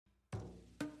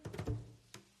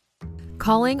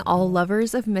Calling all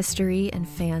lovers of mystery and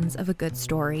fans of a good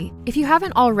story. If you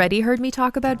haven't already heard me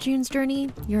talk about June's Journey,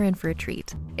 you're in for a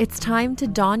treat. It's time to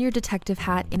don your detective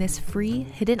hat in this free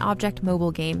hidden object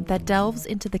mobile game that delves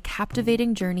into the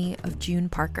captivating journey of June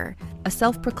Parker, a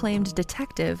self-proclaimed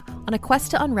detective on a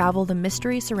quest to unravel the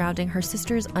mystery surrounding her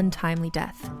sister's untimely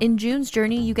death. In June's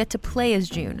Journey, you get to play as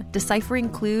June, deciphering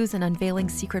clues and unveiling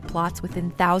secret plots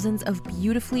within thousands of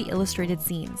beautifully illustrated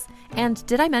scenes. And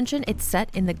did I mention it's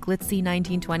set in the glitzy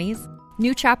 1920s?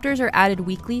 New chapters are added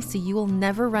weekly, so you will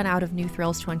never run out of new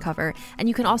thrills to uncover, and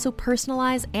you can also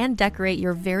personalize and decorate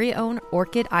your very own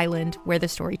Orchid Island where the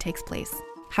story takes place.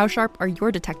 How sharp are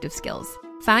your detective skills?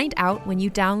 Find out when you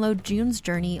download June's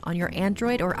Journey on your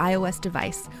Android or iOS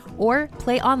device, or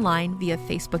play online via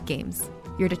Facebook Games.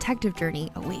 Your detective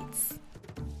journey awaits.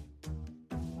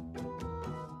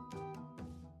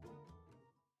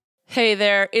 Hey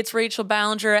there, it's Rachel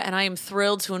Ballinger, and I am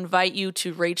thrilled to invite you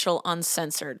to Rachel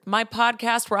Uncensored, my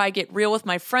podcast where I get real with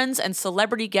my friends and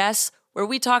celebrity guests, where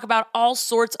we talk about all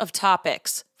sorts of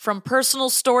topics. From personal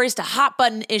stories to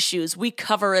hot-button issues, we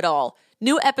cover it all.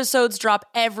 New episodes drop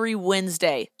every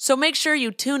Wednesday, so make sure you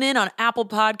tune in on Apple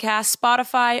Podcasts,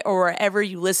 Spotify, or wherever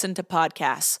you listen to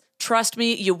podcasts. Trust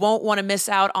me, you won't want to miss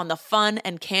out on the fun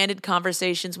and candid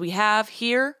conversations we have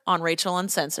here on Rachel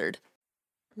Uncensored.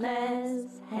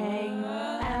 Let's hang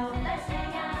out. Let's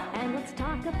hang out. And let's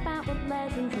talk about what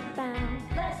legends have found.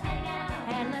 Let's hang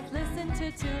out. And let's listen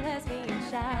to two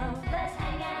lesbians shout. Let's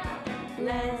hang out.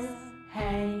 Let's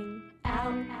hang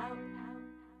out.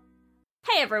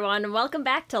 Hey everyone, and welcome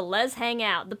back to Les Hang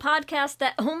Out, the podcast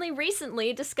that only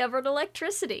recently discovered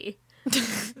electricity.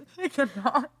 I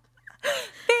cannot.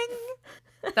 Bing!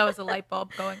 That was a light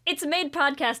bulb going. It's made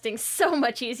podcasting so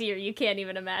much easier you can't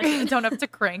even imagine. Don't have to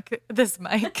crank this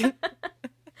mic.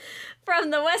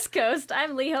 From the West Coast,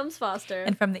 I'm Lee Holmes Foster.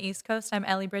 And from the East Coast, I'm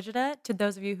Ellie Brigida. To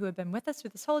those of you who have been with us through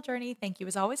this whole journey, thank you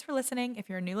as always for listening. If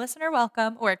you're a new listener,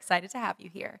 welcome. We're excited to have you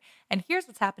here. And here's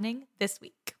what's happening this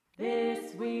week.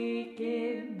 This week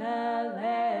in the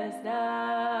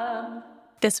Lesdom.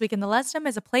 This Week in the Lesdom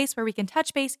is a place where we can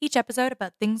touch base each episode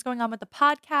about things going on with the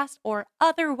podcast or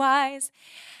otherwise.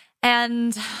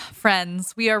 And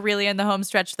friends, we are really in the home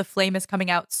stretch. The Flame is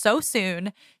coming out so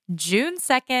soon, June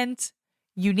 2nd.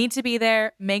 You need to be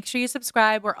there. Make sure you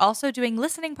subscribe. We're also doing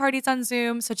listening parties on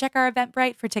Zoom, so check our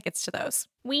Eventbrite for tickets to those.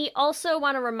 We also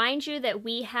want to remind you that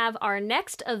we have our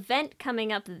next event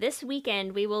coming up this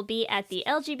weekend. We will be at the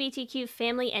LGBTQ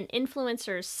Family and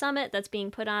Influencers Summit that's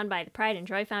being put on by the Pride and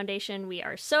Joy Foundation. We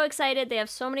are so excited. They have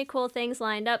so many cool things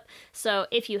lined up. So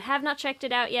if you have not checked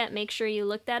it out yet, make sure you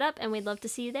look that up, and we'd love to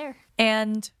see you there.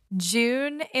 And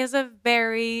June is a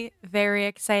very, very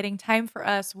exciting time for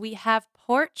us. We have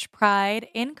Porch Pride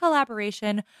in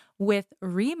collaboration with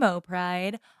Remo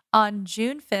Pride on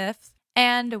June 5th.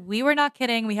 And we were not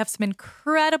kidding. We have some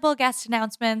incredible guest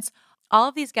announcements. All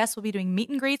of these guests will be doing meet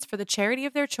and greets for the charity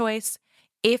of their choice.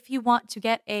 If you want to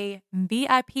get a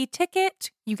VIP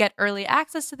ticket, you get early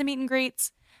access to the meet and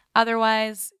greets.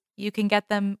 Otherwise, you can get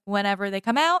them whenever they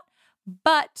come out.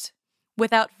 But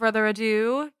without further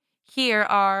ado, here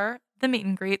are the meet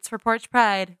and greets for Porch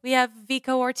Pride. We have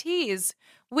Vico Ortiz.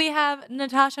 We have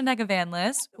Natasha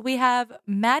Negavanlis. We have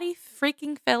Maddie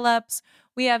freaking Phillips.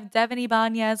 We have Devin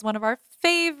Ibanez, one of our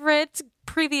favorite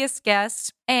previous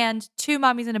guests. And Two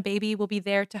Mommies and a Baby will be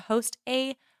there to host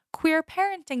a queer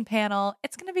parenting panel.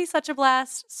 It's going to be such a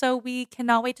blast, so we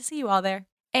cannot wait to see you all there.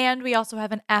 And we also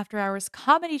have an after-hours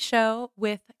comedy show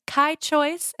with Kai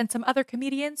Choice and some other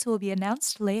comedians who will be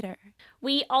announced later.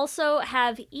 We also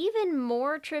have even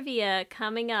more trivia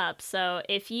coming up. So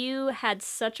if you had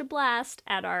such a blast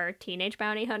at our Teenage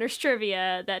Bounty Hunters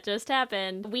trivia that just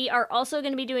happened, we are also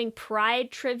going to be doing Pride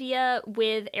trivia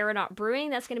with Aeronaut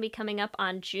Brewing. That's going to be coming up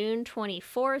on June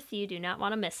 24th. You do not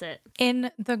want to miss it.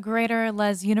 In the greater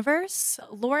Les universe,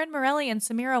 Lauren Morelli and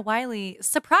Samira Wiley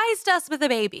surprised us with a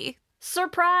baby.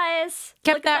 Surprise!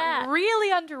 Kept Look at that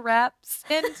really under wraps.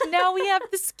 And now we have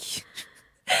this cute,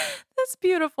 this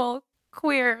beautiful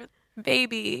queer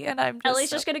baby. And I'm just... Ellie's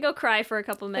just going to go cry for a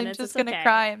couple minutes. I'm just going to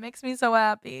cry. It makes me so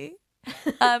happy.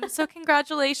 So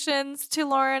congratulations to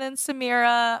Lauren and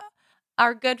Samira,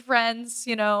 our good friends,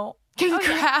 you know.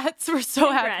 Congrats. We're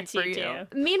so happy for you.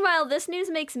 Meanwhile, this news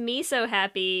makes me so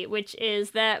happy, which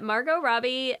is that Margot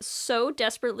Robbie so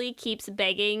desperately keeps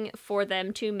begging for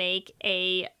them to make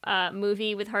a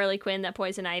movie with Harley Quinn that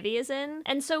Poison Ivy is in.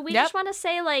 And so we just want to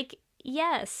say, like,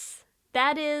 yes,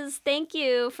 that is, thank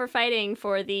you for fighting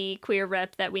for the queer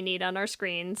rep that we need on our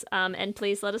screens. And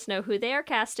please let us know who they are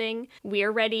casting. We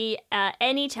are ready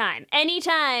anytime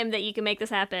that you can make this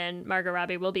happen. Margot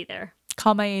Robbie will be there.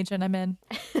 Call my agent, I'm in.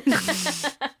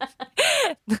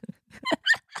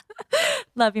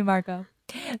 Love you, Margot.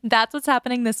 That's what's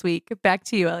happening this week. Back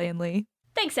to you, Ellie and Lee.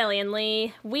 Thanks, Ellie and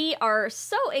Lee. We are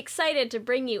so excited to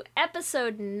bring you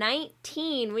episode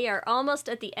 19. We are almost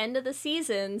at the end of the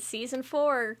season. Season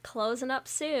 4 closing up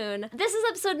soon. This is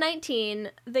episode 19,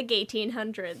 the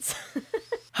Gay-teen-hundreds.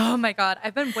 Oh my God.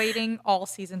 I've been waiting all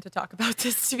season to talk about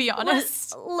this, to be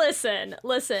honest.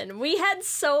 Listen. We had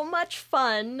so much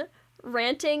fun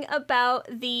ranting about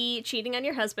the cheating on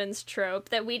your husband's trope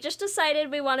that we just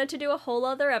decided we wanted to do a whole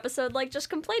other episode, like just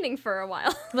complaining for a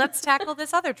while. Let's tackle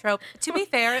this other trope. To be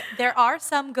fair, there are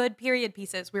some good period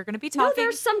pieces. We're going to be talking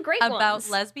there's some great about ones.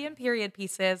 lesbian period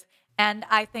pieces, and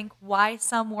I think why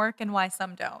some work and why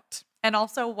some don't. And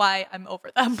also why I'm over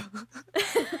them.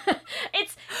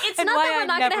 It's And not why that we're I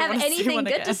not never going to have wanna see anything one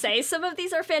good to again. say. Some of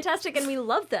these are fantastic and we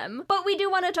love them. But we do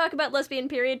want to talk about lesbian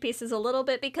period pieces a little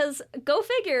bit because, go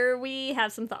figure, we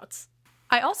have some thoughts.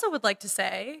 I also would like to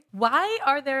say, why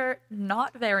are there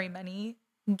not very many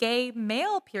gay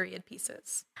male period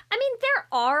pieces? I mean, there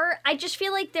are. I just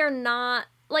feel like they're not.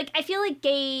 Like, I feel like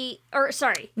Name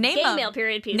gay 'em. male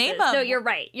period pieces. Name 'em. No, you're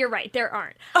right. There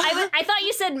aren't. I thought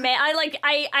you said male.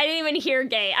 I didn't even hear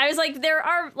gay. I was like, there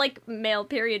are, like, male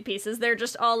period pieces. They're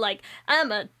just all like,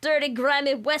 I'm a dirty,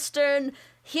 grimy Western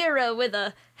hero with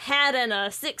a hat and a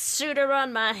 6-shooter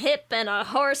on my hip and a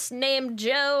horse named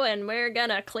Joe, and we're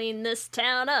gonna clean this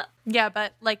town up. Yeah,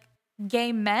 but like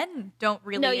gay men don't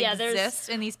really exist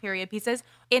in these period pieces.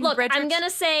 In Look, Bridgerton, I'm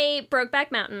gonna say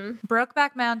Brokeback Mountain.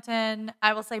 Brokeback Mountain,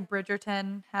 I will say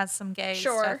Bridgerton has some gay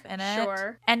stuff in it.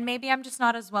 Sure. And maybe I'm just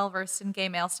not as well versed in gay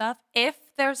male stuff. If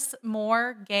there's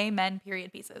more gay men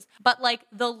period pieces. But like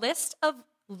the list of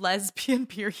lesbian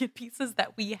period pieces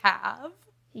that we have.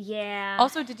 Yeah.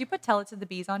 Also, did you put Tell It to the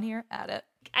Bees on here? Add it.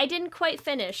 I didn't quite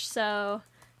finish, so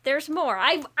there's more.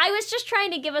 I was just trying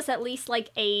to give us at least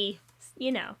like a,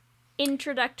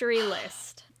 introductory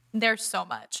list. There's so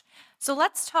much. So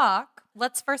let's talk.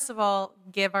 Let's first of all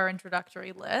give our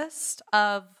introductory list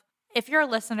of, if you're a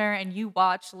listener and you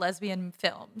watch lesbian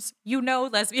films, you know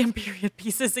lesbian period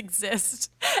pieces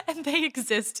exist and they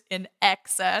exist in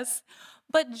excess.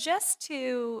 But just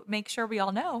to make sure we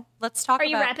all know, let's talk Are about...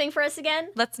 you rapping for us again?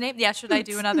 Let's name... Yeah, should I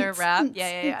do another rap?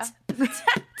 Yeah.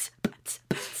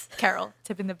 Carol,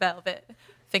 Tipping the Velvet.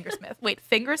 Fingersmith. Wait,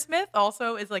 Fingersmith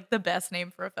also is like the best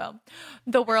name for a film.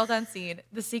 The World Unseen,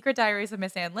 The Secret Diaries of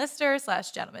Miss Anne Lister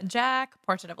 / Gentleman Jack,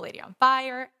 Portrait of a Lady on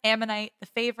Fire, Ammonite, The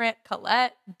Favorite,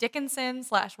 Colette, Dickinson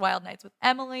 / Wild Nights with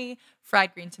Emily,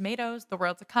 Fried Green Tomatoes, The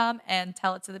World to Come, and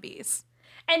Tell It to the Bees.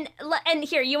 And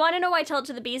here, you want to know why Tell It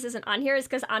to the Bees isn't on here? Is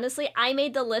because honestly, I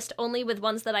made the list only with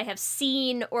ones that I have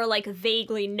seen or like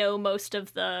vaguely know most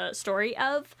of the story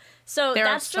of. So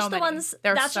that's just the ones.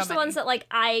 That's just the ones that like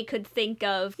I could think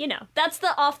of. That's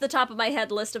the off the top of my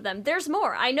head list of them. There's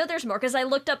more. I know there's more because I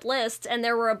looked up lists and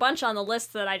there were a bunch on the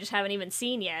list that I just haven't even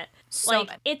seen yet. So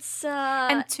many. It's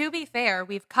And to be fair,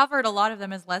 we've covered a lot of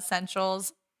them as less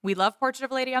essentials. We love Portrait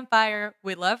of a Lady on Fire.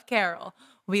 We love Carol.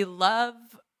 We love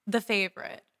The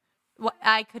Favorite.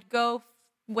 I could go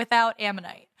without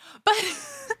Ammonite, but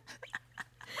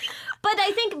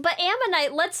But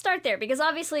Ammonite, let's start there because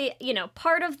obviously,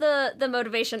 part of the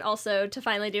motivation also to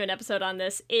finally do an episode on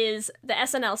this is the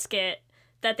SNL skit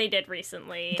that they did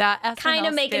recently. That SNL kind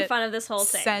of making skit fun of this whole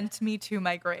thing. Sent me to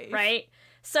my grave. Right?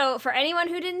 So for anyone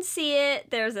who didn't see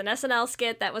it, there's an SNL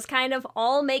skit that was kind of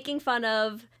all making fun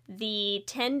of the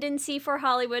tendency for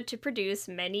Hollywood to produce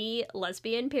many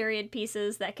lesbian period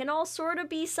pieces that can all sort of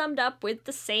be summed up with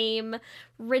the same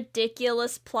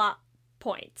ridiculous plot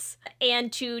points.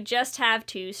 And to just have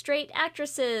two straight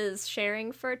actresses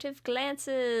sharing furtive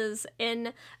glances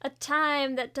in a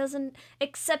time that doesn't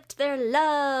accept their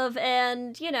love,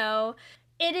 and,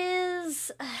 it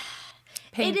is...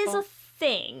 Painful. It is a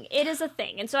thing. It is a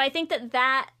thing. And so I think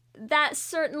that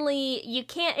certainly, you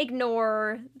can't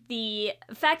ignore the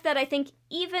fact that I think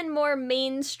even more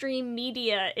mainstream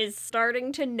media is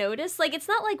starting to notice. Like, it's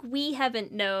not like we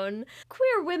haven't known.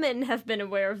 Queer women have been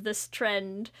aware of this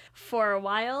trend for a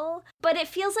while, but it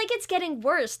feels like it's getting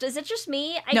worse. Is it just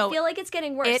me? I feel like it's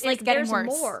getting worse. It like, is getting there's worse.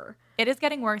 more. It is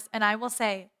getting worse, and I will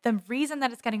say the reason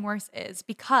that it's getting worse is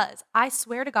because, I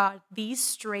swear to God, these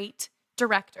straight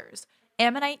directors,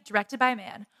 Ammonite, directed by a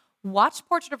man, watched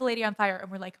Portrait of a Lady on Fire and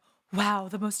were like, wow,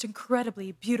 the most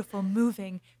incredibly beautiful,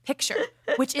 moving picture,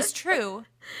 which is true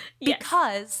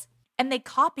because, and they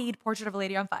copied Portrait of a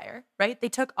Lady on Fire, right? They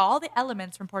took all the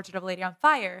elements from Portrait of a Lady on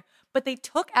Fire, but they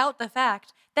took out the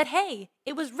fact that, hey,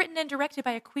 it was written and directed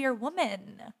by a queer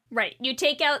woman. Right. You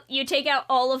take out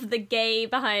all of the gay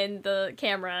behind the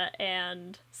camera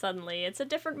and suddenly it's a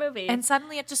different movie. And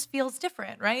suddenly it just feels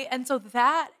different, right? And so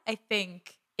that, I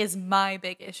think, is my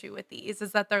big issue with these,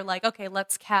 is that they're like, okay,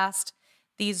 let's cast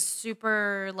these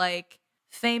super like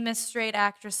famous straight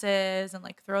actresses and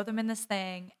like throw them in this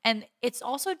thing. And it's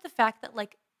also the fact that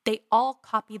like they all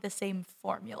copy the same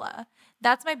formula.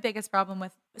 That's my biggest problem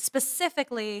with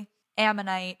specifically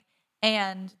Ammonite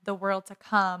and The World to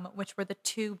Come, which were the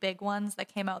two big ones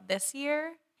that came out this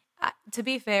year. To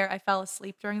be fair, I fell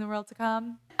asleep during The World to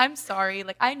Come. I'm sorry.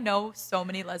 Like, I know so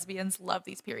many lesbians love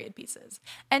these period pieces.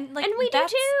 And like, And we do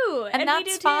too. And we do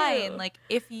that's too. fine. Like,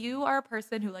 if you are a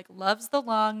person who like loves the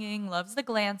longing, loves the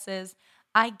glances,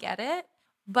 I get it.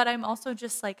 But I'm also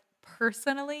just like,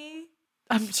 personally,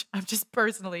 I'm just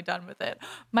personally done with it.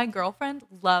 My girlfriend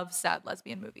loves sad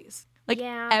lesbian movies. Like,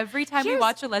 Yeah. every time we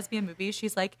watch a lesbian movie,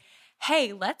 she's like,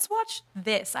 hey, let's watch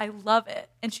this. I love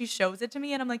it. And she shows it to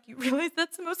me and I'm like, you realize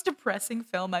that's the most depressing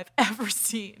film I've ever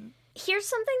seen. Here's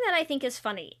something that I think is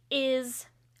funny, is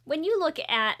when you look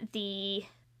at the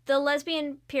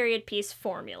lesbian period piece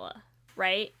formula,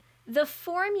 right? The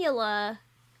formula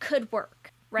could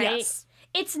work, right? Yes.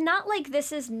 It's not like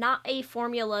this is not a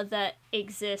formula that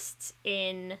exists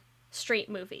in straight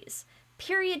movies.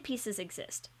 Period pieces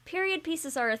exist. Period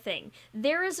pieces are a thing.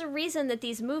 There is a reason that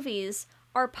these movies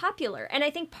are popular. And I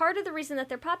think part of the reason that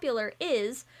they're popular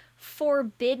is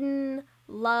forbidden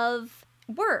love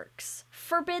works.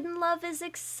 Forbidden love is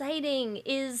exciting,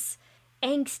 is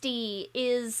angsty,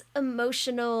 is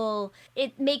emotional.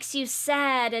 It makes you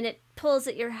sad and it pulls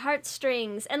at your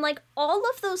heartstrings. And like all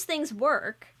of those things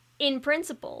work in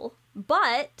principle.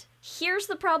 But here's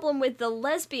the problem with the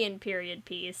lesbian period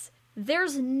piece.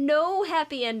 There's no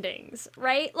happy endings,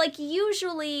 right? Like,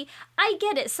 usually, I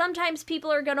get it. Sometimes people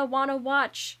are gonna want to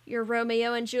watch your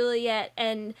Romeo and Juliet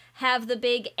and have the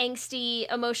big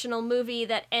angsty emotional movie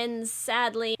that ends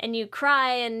sadly and you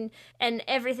cry and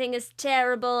everything is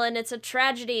terrible and it's a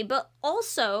tragedy. But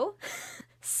also,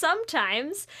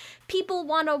 sometimes people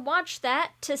want to watch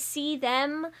that to see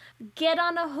them get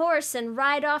on a horse and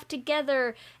ride off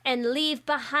together and leave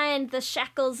behind the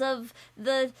shackles of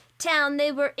the town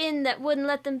they were in that wouldn't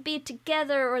let them be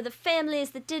together, or the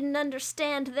families that didn't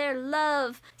understand their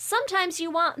love. Sometimes you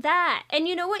want that. And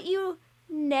you know what you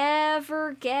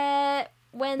never get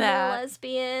when the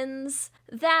lesbians...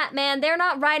 That, man, they're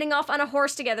not riding off on a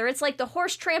horse together. It's like the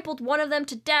horse trampled one of them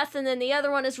to death, and then the other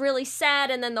one is really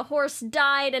sad, and then the horse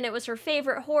died, and it was her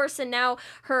favorite horse, and now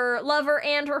her lover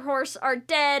and her horse are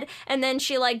dead, and then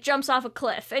she, like, jumps off a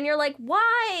cliff. And you're like,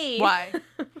 why? Why?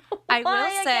 I Why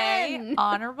will say, again?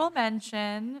 honorable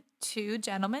mention to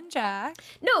Gentleman Jack.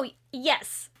 No,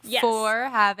 yes. For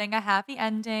having a happy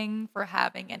ending, for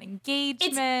having an engagement.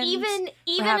 It's even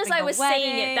as having I a was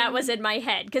saying it, that wedding. was in my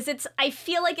head, because I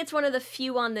feel like it's one of the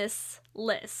few on this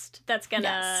list that's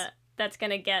gonna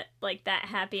get like that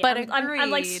happy. But I'm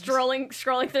like agreed.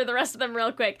 scrolling through the rest of them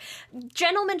real quick.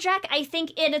 Gentleman Jack, I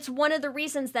think, and it's one of the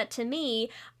reasons that to me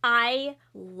I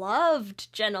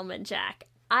loved Gentleman Jack.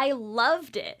 I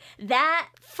loved it. That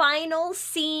final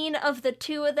scene of the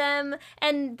two of them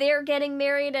and they're getting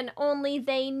married and only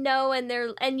they know,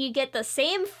 and you get the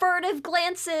same furtive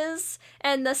glances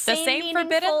and the same forbidden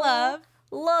meaningful love.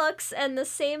 looks and the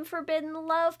same forbidden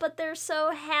love, but they're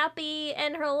so happy,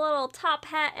 and her little top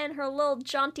hat and her little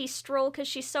jaunty stroll because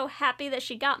she's so happy that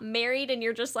she got married, and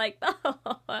you're just like,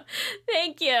 oh,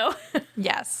 thank you.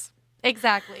 Yes,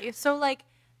 exactly. So like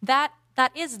that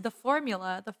is the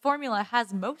formula. The formula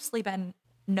has mostly been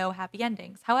no happy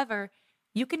endings. However,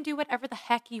 you can do whatever the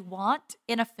heck you want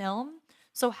in a film.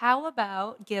 So how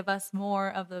about give us more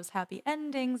of those happy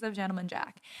endings of Gentleman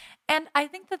Jack? And I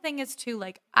think the thing is too,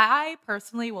 like, I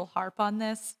personally will harp on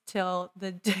this till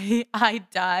the day I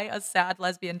die a sad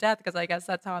lesbian death, because I guess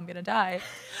that's how I'm gonna die.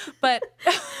 But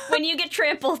When you get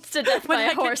trampled to death by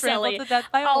a horse, Ellie,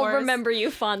 I'll remember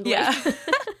you fondly. Yeah.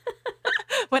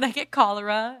 When I get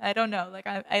cholera, I don't know. Like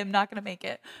I am not gonna make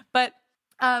it. But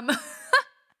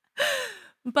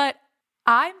but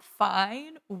I'm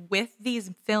fine with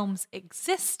these films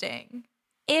existing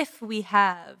if we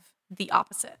have the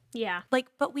opposite. Yeah. Like,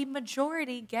 but we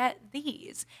majority get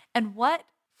these. And what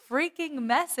freaking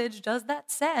message does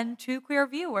that send to queer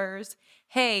viewers?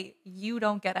 Hey, you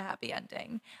don't get a happy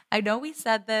ending. I know we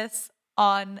said this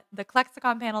on the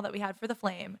Klexicon panel that we had for The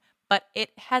Flame, but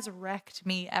it has wrecked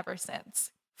me ever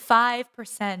since.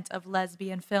 5% of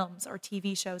lesbian films or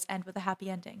TV shows end with a happy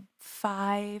ending.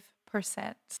 5%.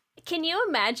 Can you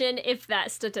imagine if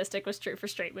that statistic was true for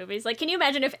straight movies? Like, can you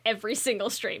imagine if every single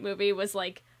straight movie was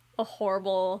like a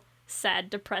horrible, sad,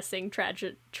 depressing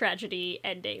tragedy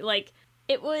ending? Like,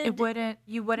 you wouldn't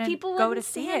people go wouldn't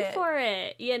to see stand it for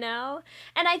it, you know?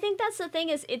 And I think that's the thing,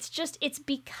 is it's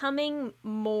becoming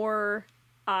more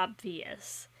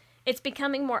obvious. it's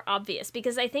becoming more obvious,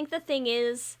 because I think the thing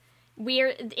is,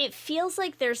 it feels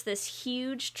like there's this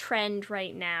huge trend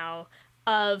right now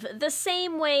of the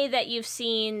same way that you've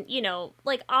seen, you know,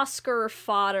 like Oscar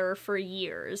fodder for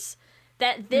years,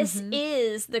 that this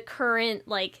is the current,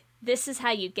 like, this is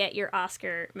how you get your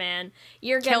Oscar, man.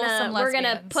 We're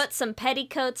gonna put some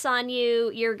petticoats on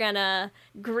you. You're gonna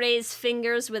graze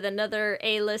fingers with another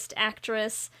A-list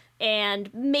actress,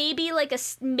 and maybe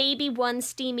maybe one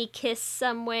steamy kiss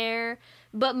somewhere.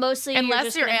 But mostly Unless you're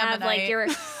just gonna have Ammonite.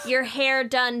 like your hair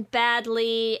done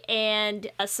badly and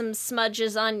some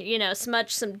smudges on, you know,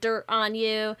 smudge some dirt on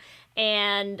you,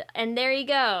 and there you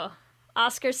go.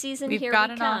 Oscar season, We've here got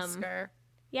we an come. Oscar.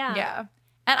 Yeah. Yeah.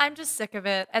 And I'm just sick of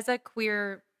it. As a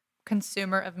queer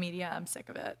consumer of media, I'm sick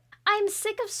of it. I'm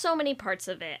sick of so many parts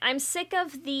of it. I'm sick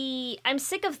of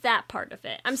that part of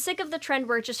it. I'm sick of the trend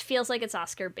where it just feels like it's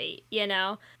Oscar bait, you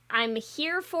know? I'm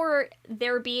here for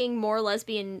there being more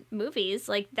lesbian movies.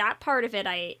 Like, that part of it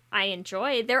I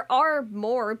enjoy. There are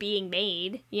more being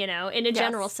made, you know, in a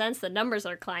general sense. The numbers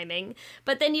are climbing.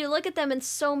 But then you look at them and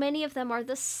so many of them are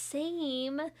the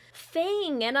same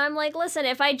thing. And I'm like, listen,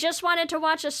 if I just wanted to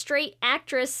watch a straight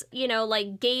actress, you know,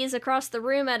 like gaze across the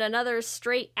room at another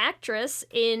straight actress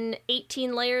in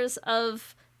 18 layers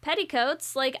of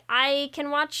petticoats, like, I can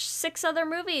watch 6 other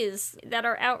movies that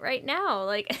are out right now.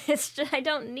 Like, it's just, I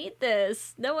don't need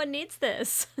this. No one needs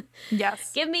this.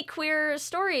 Yes. Give me queer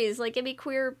stories. Like, give me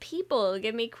queer people.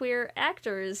 Give me queer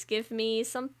actors. Give me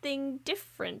something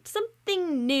different.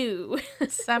 Something new.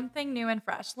 Something new and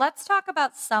fresh. Let's talk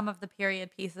about some of the period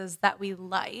pieces that we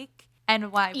like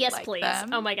and why we Yes, like please. them.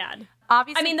 Oh my god.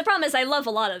 Obviously, I mean, the problem is I love a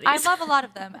lot of these. I love a lot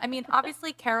of them. I mean,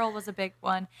 obviously Carol was a big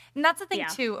one. And that's the thing Yeah.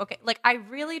 too. Okay, like, I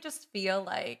really just feel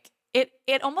like it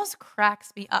almost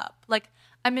cracks me up. Like,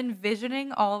 I'm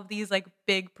envisioning all of these like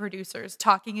big producers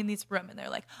talking in this room and they're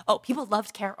like, "Oh, people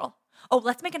loved Carol. Oh,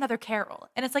 let's make another Carol."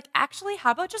 And it's like, actually,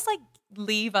 how about just like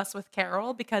leave us with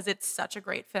Carol, because it's such a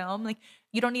great film. Like,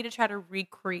 you don't need to try to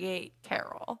recreate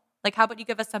Carol. Like, how about you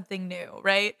give us something new,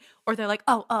 right? Or they're like,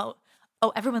 "Oh,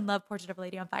 everyone loved Portrait of a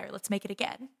Lady on Fire. Let's make it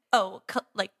again. Oh,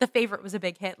 like The Favorite was a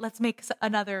big hit. Let's make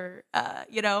another,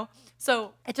 you know?"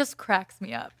 So it just cracks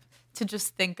me up to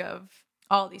just think of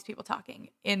all these people talking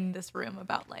in this room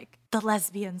about, like, the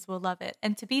lesbians will love it.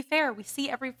 And to be fair, we see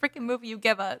every freaking movie you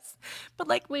give us. But,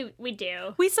 like, We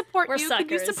do. we support We're you. Can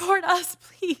you suckers. support us,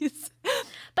 please?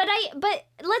 But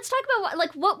let's talk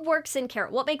about what works in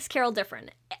Carol. What makes Carol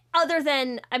different? Other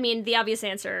than, I mean, the obvious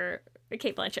answer,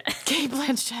 Kate Blanchett. Kate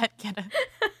Blanchett, get it.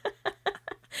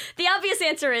 The obvious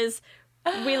answer is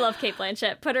we love Kate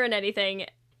Blanchett. Put her in anything.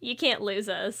 You can't lose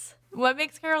us. What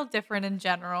makes Carol different in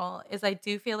general is I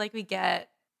do feel like we get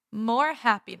more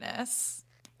happiness.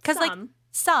 Because, like,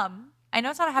 some, I know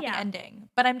it's not a happy Yeah. ending,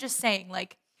 but I'm just saying,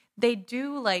 like, they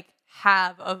do, like,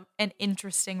 have an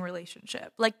interesting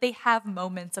relationship. Like, they have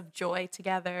moments of joy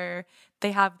together.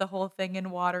 They have the whole thing in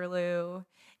Waterloo.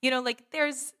 You know, like,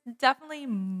 there's definitely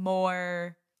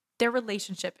more, their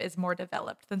relationship is more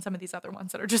developed than some of these other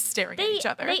ones that are just staring at each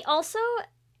other. They also,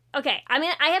 okay, I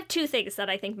mean, I have 2 things that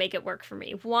I think make it work for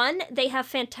me. One, they have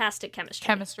fantastic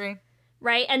chemistry.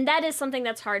 Right? And that is something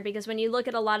that's hard, because when you look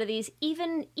at a lot of these,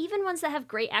 even ones that have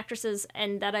great actresses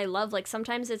and that I love, like,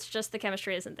 sometimes it's just the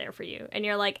chemistry isn't there for you. And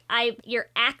you're like, your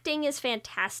acting is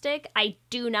fantastic. I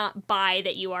do not buy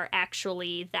that you are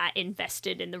actually that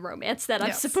invested in the romance that I'm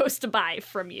Yes. supposed to buy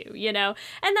from you, you know?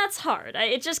 And that's hard.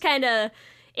 It just kind of,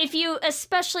 if you,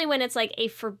 especially when it's like a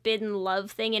forbidden love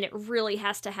thing and it really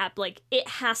has to happen, like, it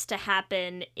has to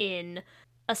happen in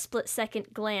a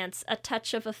split-second glance, a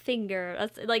touch of a finger.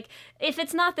 Like, if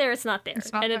it's not there, it's not there.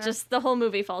 It's not and there. it just, the whole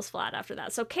movie falls flat after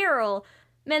that. So Carol,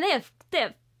 man, they have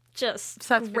just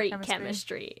Such good great chemistry.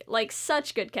 chemistry. Like,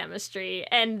 such good chemistry.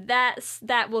 And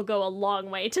that will go a long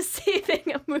way to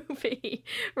saving a movie,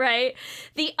 right?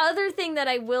 The other thing that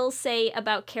I will say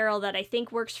about Carol that I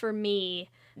think works for me,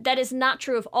 that is not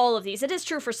true of all of these. It is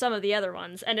true for some of the other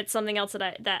ones, and it's something else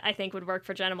that I think would work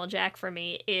for Genimal Jack for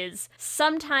me, is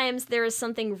sometimes there is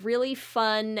something really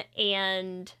fun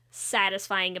and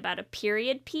satisfying about a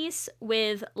period piece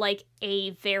with, like,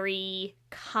 a very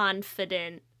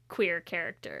confident queer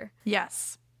character.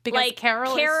 Yes. Because Like,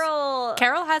 Carol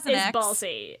has an is ex.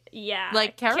 ballsy. Yeah.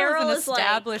 Like, Carol is an like,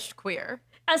 established queer.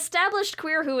 established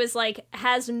queer who is, like,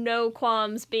 has no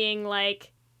qualms being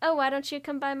like, "Oh, why don't you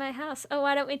come by my house? Oh,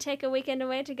 why don't we take a weekend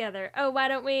away together? Oh, why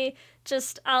don't we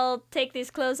I'll take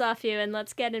these clothes off you and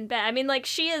let's get in bed." I mean, like,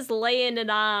 she is laying it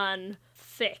on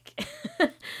thick.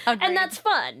 Agreed. And that's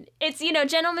fun. It's, you know,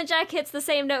 Gentleman Jack hits the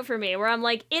same note for me, where I'm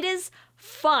like, it is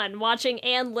fun watching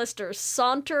Ann Lister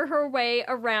saunter her way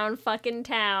around fucking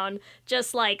town,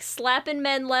 just like slapping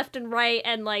men left and right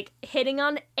and like hitting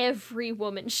on every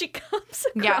woman she comes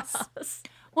across. Yes.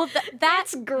 Well,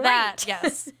 That's great.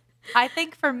 Yes. I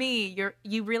think for me,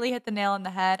 you really hit the nail on the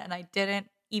head, and I didn't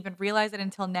even realize it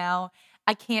until now.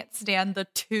 I can't stand the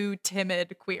two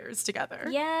timid queers together.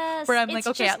 Yes. Where I'm it like,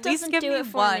 okay, just at least doesn't give do me it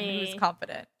for one me. who's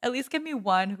confident. At least give me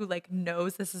one who like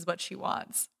knows this is what she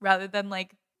wants, rather than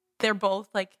like they're both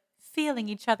like feeling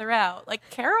each other out. Like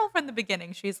Carol from the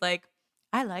beginning, she's like,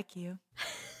 I like you.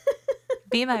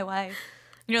 Be my wife.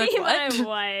 And you're Be like, what? my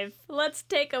wife. Let's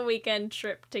take a weekend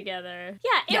trip together.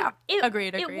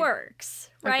 Agreed. It works,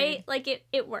 right? Agreed. Like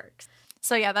it works.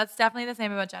 So yeah, that's definitely the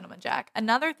same about Gentleman Jack.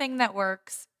 Another thing that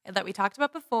works that we talked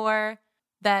about before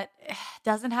that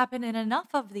doesn't happen in enough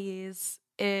of these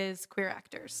is queer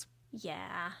actors.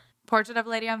 Yeah. Portrait of a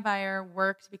Lady on Fire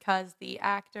worked because the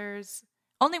actors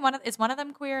is one of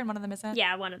them queer and one of them isn't?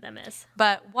 Yeah, one of them is.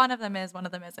 But one of them is, one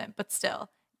of them isn't. But still,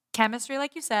 chemistry,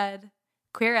 like you said,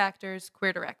 queer actors,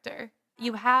 queer director.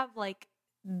 You have like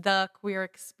the queer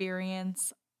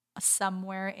experience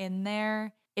somewhere in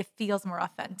there. It feels more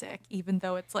authentic, even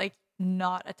though it's like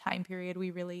not a time period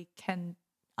we really can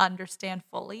understand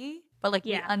fully. But like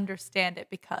we understand it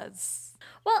because.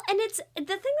 Well, and it's the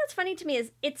thing that's funny to me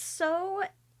is it's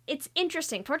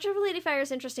interesting. Portrait of a Lady Fire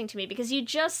is interesting to me because you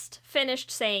just finished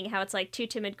saying how it's like two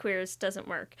timid queers doesn't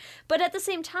work. But at the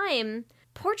same time,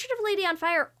 Portrait of a Lady on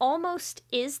Fire almost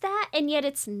is that, and yet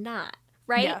it's not,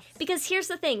 right? Yes. Because here's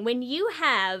the thing. When you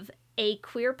have a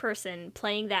queer person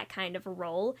playing that kind of a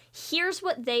role, here's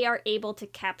what they are able to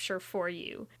capture for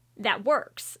you that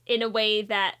works in a way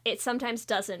that it sometimes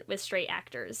doesn't with straight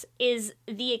actors, is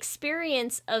the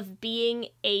experience of being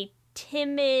a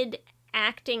timid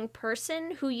acting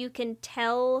person who you can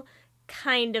tell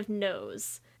kind of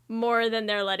knows more than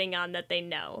they're letting on that they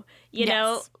know. You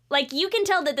know? Like, you can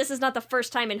tell that this is not the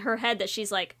first time in her head that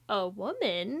she's like, a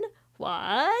woman?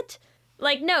 What?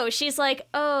 Like, no, she's like,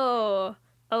 oh,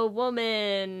 a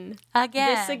woman.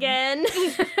 Again. This again?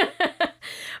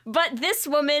 But this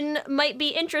woman might be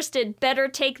interested. Better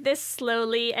take this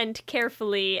slowly and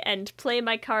carefully and play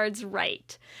my cards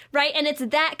right. Right? And it's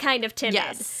that kind of timid.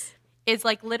 Yes. It's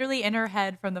like literally in her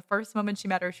head from the first moment she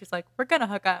met her, she's like, we're gonna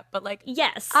hook up, but like,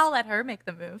 yes, I'll let her make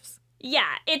the moves. Yeah,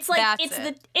 it's like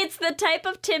That's it's the type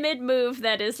of timid move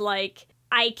that is like,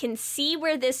 I can see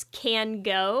where this can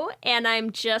go, and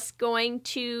I'm just going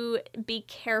to be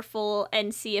careful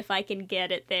and see if I can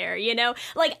get it there, you know?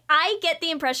 Like, I get the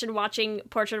impression watching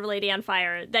Portrait of a Lady on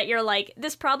Fire that you're like,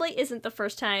 this probably isn't the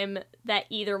first time that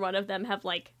either one of them have,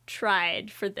 like,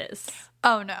 tried for this.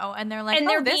 Oh, no. And they're like, and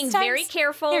they're being very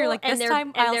careful. Here, like, and this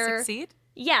time I'll succeed.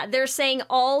 Yeah, they're saying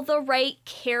all the right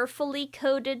carefully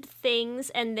coded things,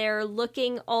 and they're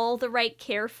looking all the right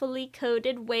carefully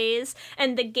coded ways,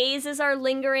 and the gazes are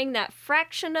lingering that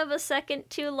fraction of a second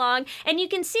too long, and you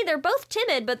can see they're both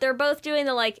timid, but they're both doing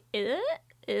the like,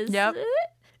 Yep.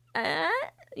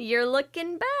 You're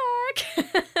looking back.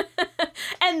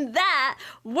 And that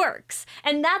works.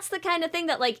 And that's the kind of thing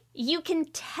that, like, you can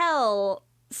tell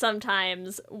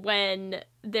sometimes when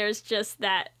there's just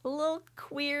that little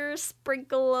queer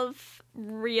sprinkle of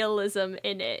realism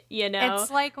in it, you know? It's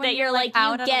like when that you're like,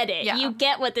 out you at get a- it. yeah. You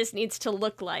get what this needs to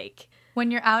look like.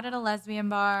 When you're out at a lesbian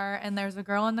bar and there's a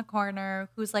girl in the corner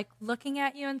who's like looking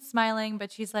at you and smiling,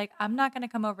 but she's like, I'm not going to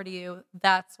come over to you.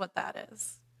 That's what that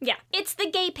is. Yeah. It's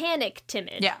the gay panic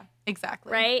timid. Yeah,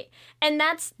 exactly. Right? And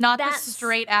that's The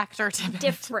straight actor timid.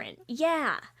 different.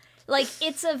 Yeah. Like,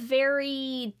 it's a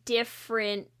very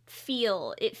different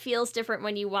feel. It feels different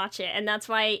when you watch it, and that's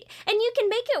why, and you can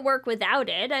make it work without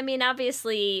it. I mean,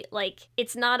 obviously, like,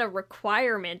 it's not a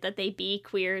requirement that they be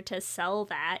queer to sell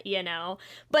that, you know,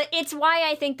 but it's why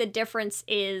I think the difference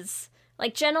is,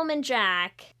 like, Gentleman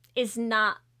Jack is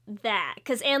not that,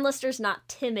 because Ann Lister's not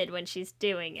timid when she's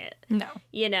doing it. No.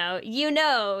 You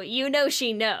know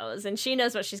she knows, and she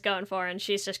knows what she's going for, and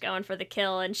she's just going for the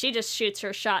kill, and she just shoots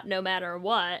her shot no matter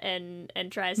what, and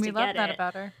tries to get it. We love that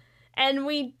about her. And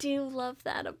we do love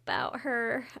that about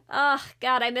her. Oh,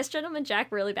 God, I miss Gentleman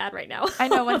Jack really bad right now. I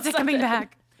know. When's it coming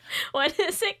back? When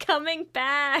is it coming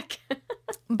back?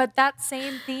 But that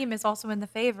same theme is also in The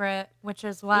Favorite, which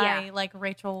is why, like,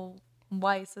 Rachel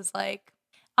Weisz is like,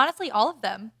 honestly, all of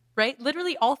them, right?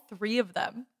 Literally all three of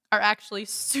them are actually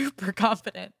super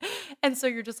confident. And so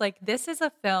you're just like, this is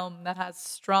a film that has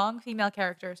strong female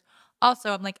characters.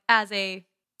 Also, I'm like,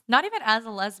 not even as a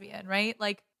lesbian, right?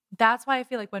 Like, that's why I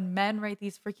feel like when men write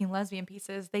these freaking lesbian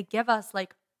pieces, they give us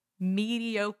like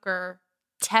mediocre,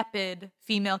 tepid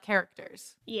female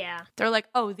characters. Yeah. They're like,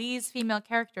 oh, these female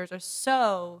characters are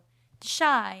so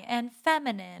shy and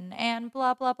feminine and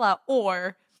blah, blah, blah.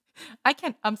 Or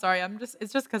I'm sorry,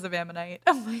 it's just because of Ammonite.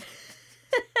 I'm like,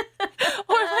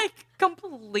 or like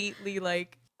completely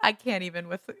like, I can't even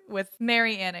with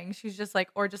Mary Anning. She's just like,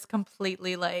 or just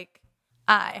completely like,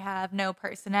 I have no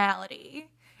personality.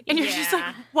 And you're just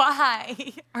like,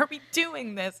 why are we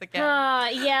doing this again?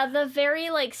 Yeah, the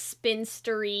very like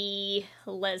spinstery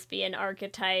lesbian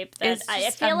archetype that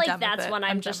I feel like that's one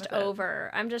I'm just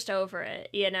over. I'm just over it,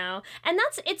 you know? And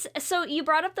so you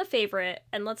brought up The Favorite,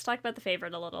 and let's talk about The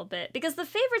Favorite a little bit, because The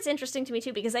Favorite's interesting to me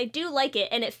too, because I do like it,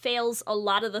 and it fails a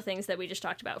lot of the things that we just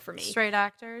talked about for me. Straight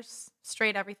actors,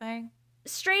 straight everything.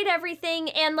 Straight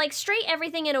everything, and like straight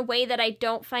everything in a way that I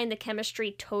don't find the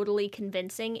chemistry totally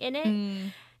convincing in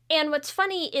it. And what's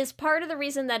funny is part of the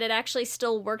reason that it actually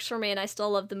still works for me and I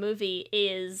still love the movie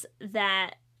is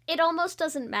that it almost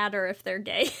doesn't matter if they're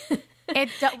gay.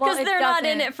 Because they're not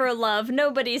in it for love.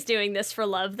 Nobody's doing this for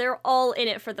love. They're all in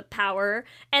it for the power.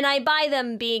 And I buy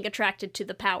them being attracted to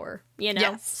the power, you know?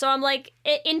 Yes. So I'm like,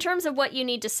 in terms of what you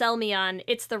need to sell me on,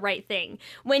 it's the right thing.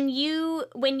 When you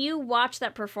watch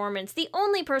that performance, the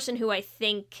only person who I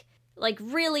think like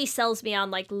really sells me on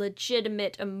like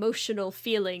legitimate emotional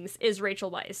feelings is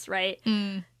Rachel Weisz, right?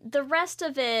 The rest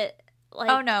of it, like,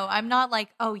 oh no, I'm not like,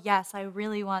 oh yes, I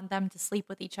really want them to sleep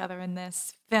with each other in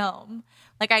this film.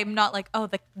 Like I'm not like, oh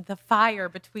the fire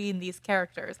between these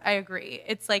characters. I agree.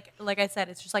 It's like I said,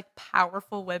 it's just like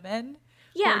powerful women.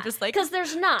 Yeah, who are just like because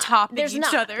there's not topping there's each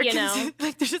not, other. You know,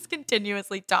 like they're just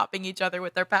continuously topping each other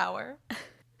with their power.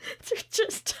 They're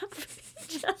just topping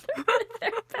each other with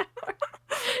their power.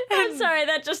 I'm sorry,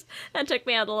 that took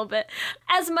me out a little bit.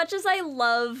 As much as I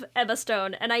love Emma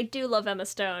Stone, and I do love Emma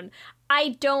Stone,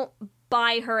 I don't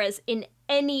buy her as in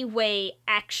any way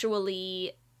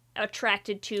actually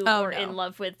attracted to in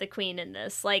love with the Queen in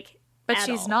this. Like, but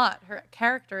she's not. Her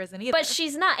character isn't either. But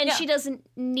she's not, and she doesn't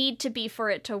need to be for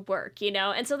it to work, you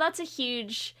know? And so that's a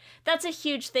huge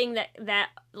thing that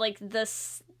like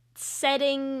this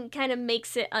setting kind of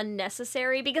makes it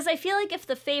unnecessary, because I feel like if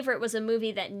The Favorite was a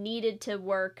movie that needed to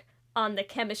work on the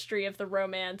chemistry of the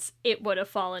romance, it would have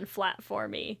fallen flat for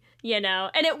me, you know?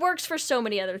 And it works for so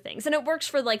many other things, and it works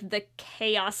for like the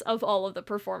chaos of all of the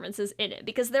performances in it,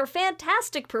 because they're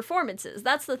fantastic performances.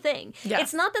 That's the thing. Yes.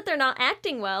 It's not that they're not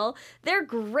acting well. They're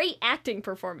great acting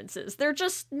performances. They're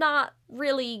just not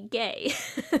really gay.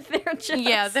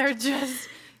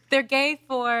 They're gay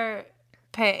for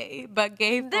pay, but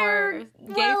gay for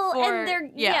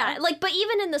like, but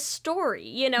even in the story,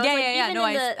 you know,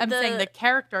 I'm saying the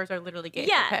characters are literally gay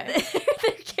for pay.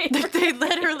 They're gay for they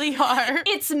literally are.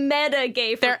 It's meta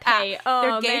gay for pay.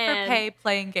 They're gay for pay,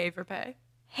 playing gay for pay.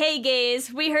 Hey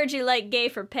gays, we heard you like gay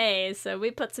for pay, so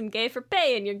we put some gay for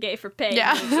pay in your gay for pay.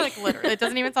 Yeah, like literally, it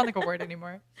doesn't even sound like a word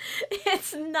anymore.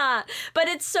 It's not, but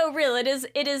it's so real. It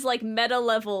is like meta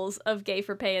levels of gay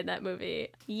for pay in that movie.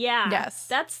 Yeah, yes,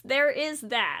 there is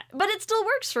that, but it still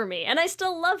works for me, and I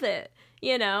still love it.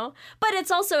 You know, but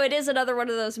it is another one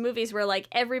of those movies where like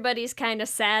everybody's kind of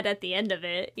sad at the end of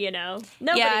it. You know,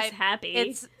 nobody's happy.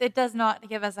 It does not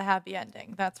give us a happy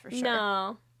ending. That's for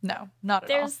sure. No, not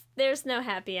at all. There's no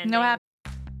happy ending. No happy.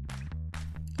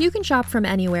 You can shop from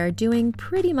anywhere doing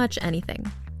pretty much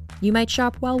anything. You might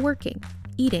shop while working,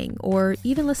 eating, or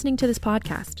even listening to this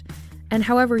podcast. And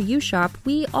however you shop,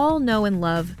 we all know and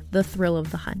love the thrill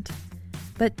of the hunt.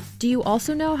 But do you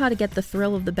also know how to get the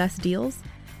thrill of the best deals?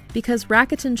 Because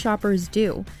Rakuten shoppers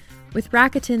do. With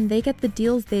Rakuten, they get the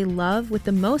deals they love with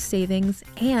the most savings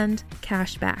and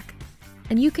cash back.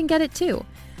 And you can get it too.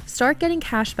 Start getting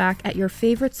cash back at your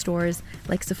favorite stores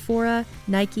like Sephora,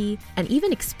 Nike, and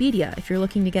even Expedia if you're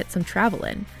looking to get some travel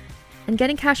in. And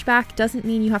getting cash back doesn't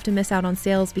mean you have to miss out on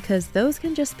sales, because those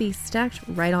can just be stacked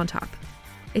right on top.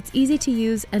 It's easy to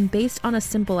use and based on a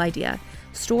simple idea.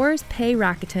 Stores pay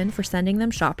Rakuten for sending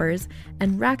them shoppers,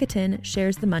 and Rakuten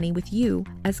shares the money with you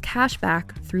as cash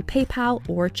back through PayPal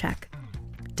or check.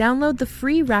 Download the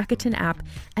free Rakuten app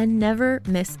and never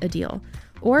miss a deal.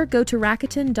 Or go to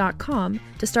Rakuten.com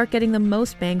to start getting the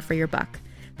most bang for your buck.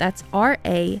 That's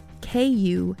Rakuten.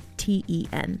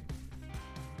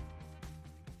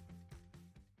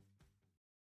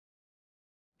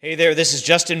 Hey there, this is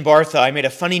Justin Bartha. I made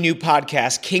a funny new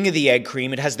podcast, King of the Egg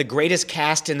Cream. It has the greatest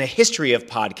cast in the history of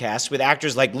podcasts, with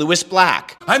actors like Louis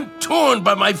Black. I'm torn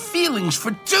by my feelings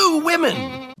for two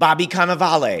women. Bobby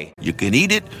Cannavale. You can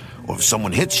eat it, Or if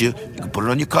someone hits you, you can put it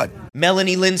on your cut.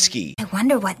 Melanie Linsky, I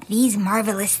wonder what these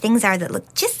marvelous things are that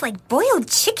look just like boiled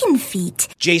chicken feet.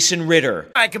 Jason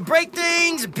Ritter, I can break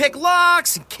things and pick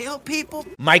locks and kill people.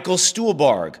 Michael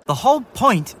Stuhlbarg, The whole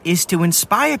point is to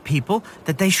inspire people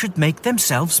that they should make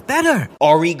themselves better.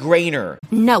 Ari Grainer,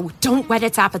 No, don't whet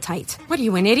its appetite. What are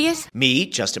you, an idiot? me,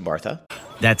 Justin Bartha,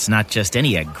 That's not just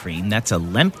any egg cream, that's a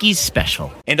Lemke's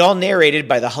special. and all narrated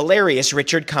by the hilarious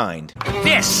Richard Kind.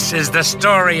 This is the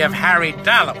story of Harry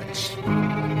Dalowitz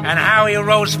and how he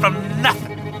rose from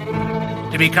nothing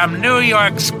to become New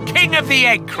York's King of the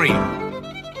Egg Cream.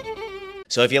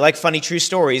 So if you like funny true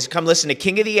stories, come listen to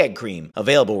King of the Egg Cream,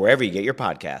 available wherever you get your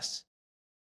podcasts.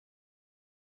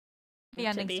 The To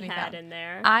endings be we had found. in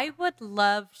there. I would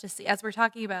love to see, as we're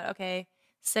talking about, okay,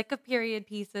 sick of period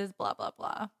pieces, blah, blah,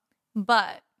 blah.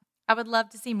 But I would love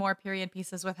to see more period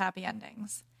pieces with happy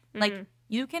endings. Like,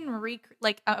 you can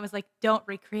I was like, don't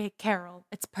recreate Carol.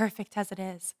 It's perfect as it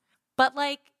is. But,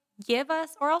 like, give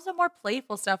us, or also more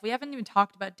playful stuff. We haven't even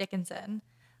talked about Dickinson.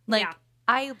 Like, Yeah.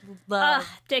 I love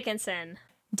Dickinson.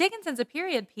 Dickinson's a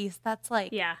period piece that's,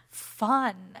 like, Yeah.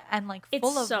 fun and, like, It's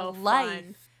full of so life.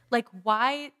 fun. Like,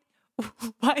 why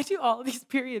do all these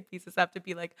period pieces have to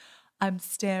be like, I'm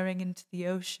staring into the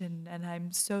ocean and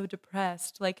I'm so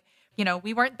depressed? Like, you know,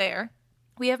 we weren't there.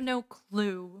 We have no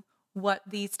clue what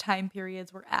these time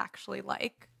periods were actually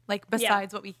like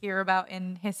besides what we hear about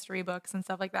in history books and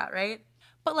stuff like that, right?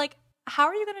 But, like, how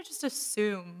are you going to just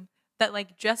assume that,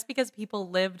 like, just because people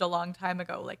lived a long time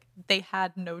ago, like, they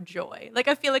had no joy? Like,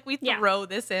 I feel like we throw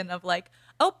this in of, like,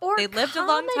 oh, Or they lived a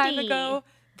long time comedy. ago.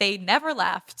 They never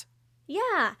laughed.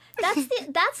 Yeah, that's the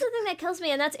thing that kills me,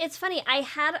 and it's funny. I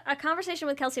had a conversation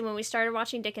with Kelsey when we started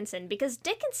watching Dickinson, because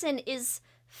Dickinson is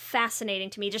fascinating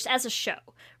to me just as a show,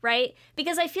 right?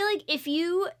 Because I feel like if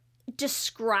you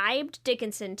described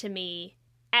Dickinson to me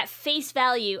at face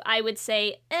value, I would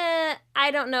say,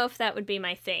 I don't know if that would be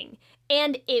my thing.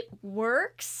 And it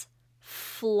works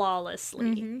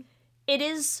flawlessly. It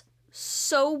is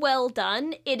so well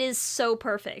done. It is so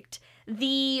perfect.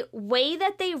 The way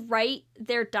that they write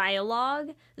their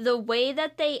dialogue, the way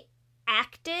that they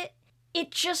act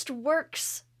it just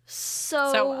works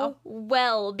so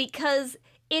well because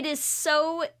it is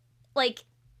so, like,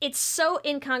 it's so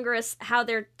incongruous how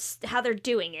they're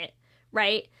doing it,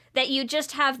 right? That you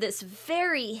just have this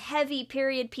very heavy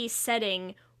period piece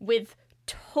setting with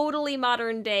totally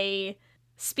modern day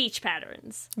speech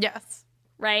patterns. Yes.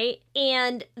 Right?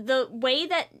 And the way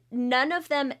that none of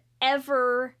them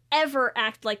ever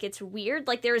act like it's weird,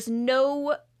 like there's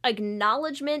no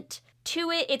acknowledgement to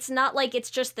it. It's not like it's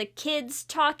just the kids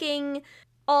talking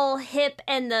all hip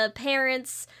and the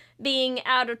parents being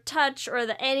out of touch or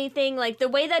anything. Like, the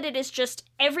way that it is just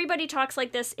everybody talks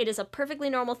like this, it is a perfectly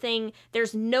normal thing.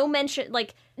 There's no mention,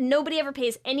 like, nobody ever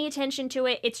pays any attention to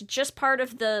it. It's just part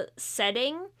of the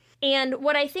setting. And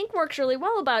what I think works really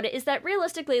well about it is that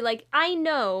realistically, like, I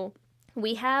know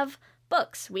we have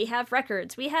books, we have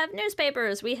records, we have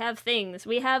newspapers, we have things,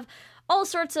 we have all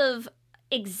sorts of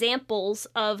examples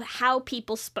of how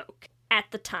people spoke at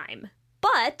the time.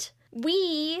 But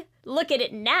we look at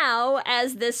it now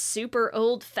as this super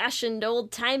old-fashioned,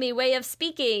 old-timey way of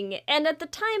speaking, and at the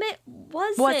time it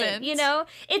wasn't. You know?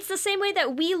 It's the same way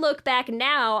that we look back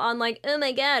now on, like, oh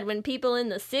my god, when people in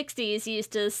the 60s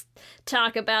used to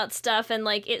talk about stuff and,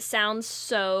 like, it sounds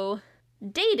so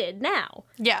dated now.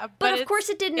 Yeah, but of course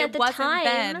it didn't at the time.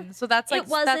 Then. So that's, like,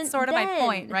 that's sort of my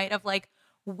point, right? Of, like,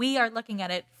 we are looking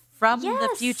at it from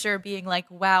the future being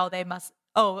like, wow,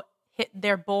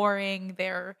 they're boring,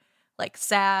 they're, like,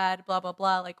 sad, blah, blah,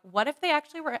 blah. Like, what if they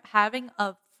actually were having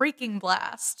a freaking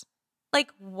blast? Like,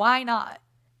 why not?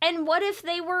 And what if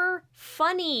they were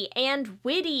funny and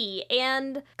witty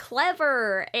and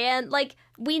clever and, like,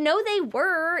 we know they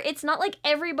were. It's not like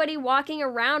everybody walking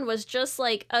around was just,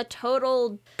 like, a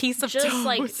total piece of just toast.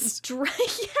 Like dry,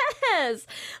 yes,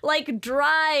 like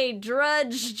dry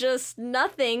drudge, just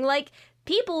nothing. Like,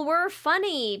 people were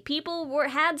funny. People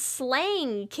had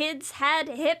slang. Kids had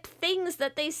hip things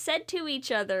that they said to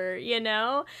each other, you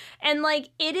know? And, like,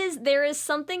 there is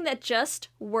something that just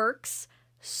works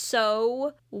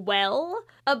so well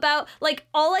about, like,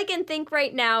 all I can think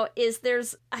right now is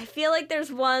I feel like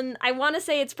there's one, I want to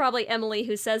say it's probably Emily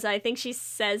who says it. I think she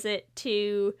says it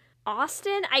to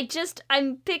Austin.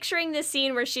 I'm picturing this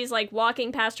scene where she's, like,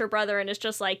 walking past her brother and it's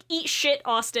just like, eat shit,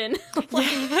 Austin.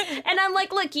 And I'm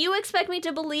like, look, you expect me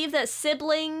to believe that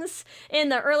siblings in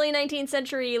the early 19th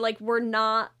century, like, were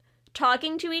not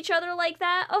talking to each other like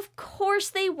that? Of course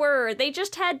they were. They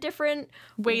just had different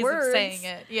ways words of saying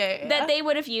it. Yeah. That they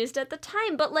would have used at the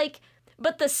time. But, like,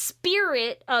 But the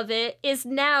spirit of it is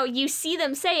now you see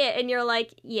them say it and you're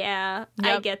like, yeah,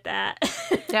 I get that.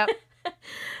 Yep.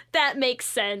 That makes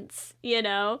sense, you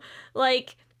know?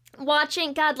 Like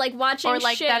watching or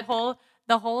like Ship.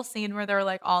 the whole scene where they're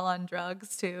like all on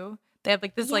drugs too. They have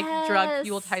like this like drug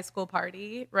fueled high school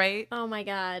party, right? Oh my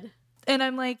God. And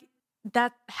I'm like,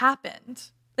 that happened.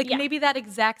 Like maybe that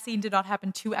exact scene did not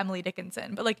happen to Emily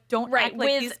Dickinson, but like don't act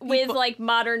like these people... with like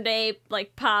modern day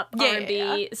like pop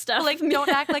R&B stuff. But, like don't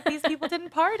act like these people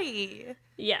didn't party.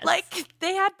 Yes. Like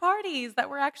they had parties that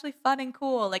were actually fun and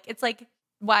cool. Like it's like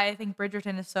why I think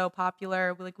Bridgerton is so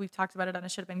popular. Like we've talked about it on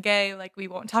It Should Have Been Gay. Like we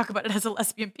won't talk about it as a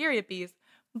lesbian period piece.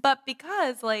 But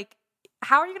because like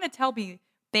how are you going to tell me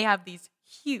they have these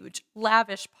huge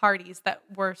lavish parties that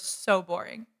were so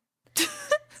boring?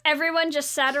 Everyone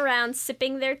just sat around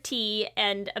sipping their tea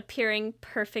and appearing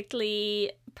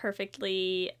perfectly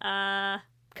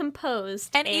composed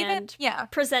and even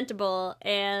presentable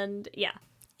and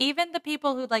even the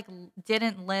people who like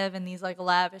didn't live in these like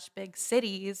lavish big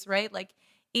cities, right? Like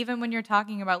even when you're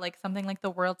talking about like something like The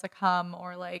World to Come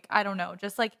or like I don't know,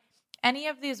 just like any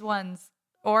of these ones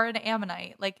or an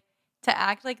Ammonite, like to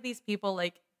act like these people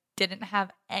like didn't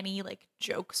have any like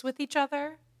jokes with each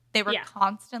other. They were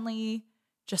constantly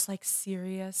just like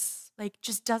serious, like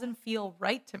just doesn't feel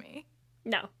right to me.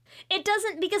 No, it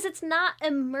doesn't, because it's not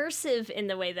immersive in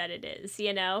the way that it is,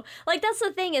 you know? Like that's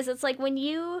the thing is it's like when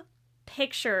you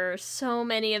picture so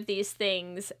many of these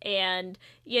things and,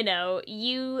 you know,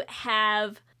 you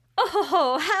have,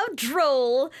 oh, how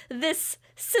droll this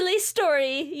silly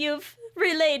story you've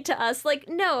relayed to us. Like,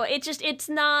 no,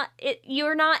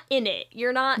 you're not in it.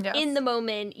 You're not in the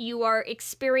moment. You are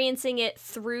experiencing it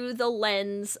through the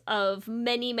lens of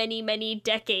many, many, many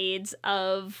decades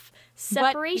of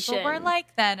separation. What people were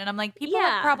like then. And I'm like, people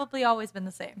have probably always been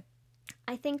the same.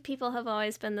 I think people have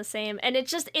always been the same. And it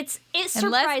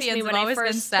surprised me when have I always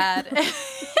first... been sad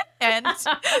and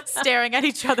staring at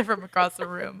each other from across the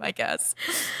room, I guess.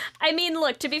 I mean,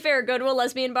 look, to be fair, go to a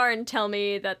lesbian bar and tell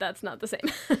me that that's not the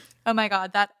same. Oh my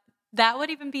God, that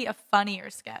would even be a funnier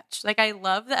sketch. Like, I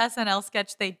love the SNL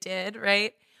sketch they did,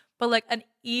 right? But like an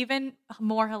even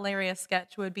more hilarious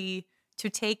sketch would be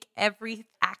to take every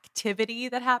activity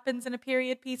that happens in a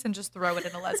period piece and just throw it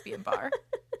in a lesbian bar.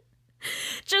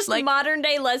 Just like, modern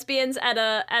day lesbians at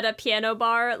a piano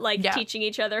bar, like teaching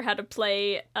each other how to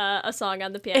play a song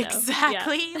on the piano.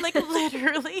 Exactly. Like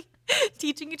literally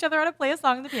teaching each other how to play a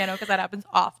song on the piano, because that happens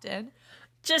often.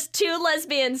 Just two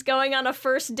lesbians going on a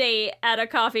first date at a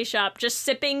coffee shop, just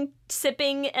sipping,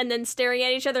 and then staring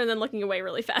at each other and then looking away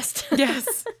really fast.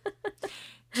 Yes.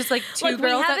 Just like two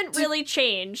girls. We haven't really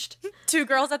changed. Two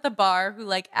girls at the bar who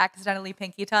like accidentally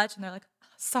pinky touch and they're like, oh,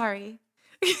 sorry.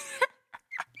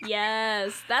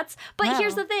 Yes, but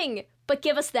here's the thing. But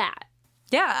give us that.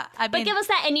 Yeah. But give us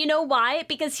that. And you know why?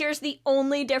 Because here's the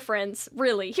only difference,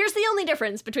 really. Here's the only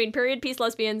difference between period piece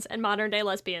lesbians and modern day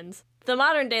lesbians. The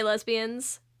modern day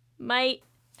lesbians might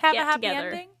have get a happy together.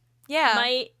 Ending?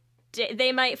 Yeah.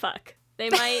 They might fuck. They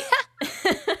might.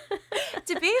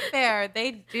 To be fair,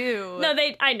 they do. No,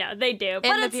 I know they do.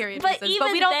 In the period but pieces, even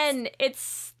but we don't, then, it's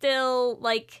still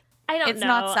like I don't know. It's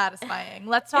not satisfying.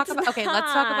 Let's talk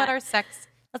about our sex.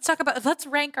 Let's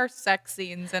rank our sex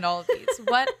scenes in all of these.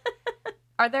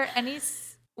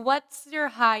 What's your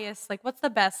highest, like, what's the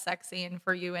best sex scene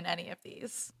for you in any of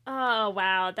these? Oh,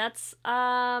 wow. That's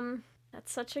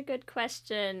such a good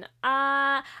question.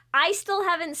 I still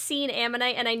haven't seen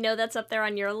Ammonite, and I know that's up there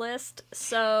on your list,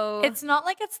 so... It's not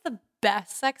like it's the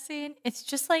best sex scene. It's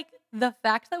just, like, the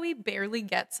fact that we barely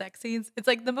get sex scenes. It's,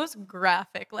 like, the most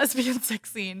graphic lesbian sex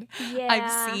scene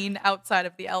I've seen outside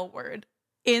of the L Word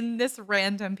in this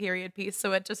random period piece,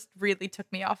 so it just really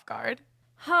took me off guard.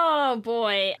 Oh,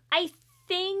 boy. I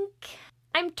think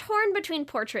I'm torn between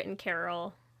Portrait and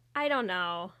Carol. I don't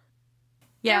know.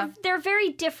 Yeah. They're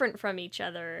very different from each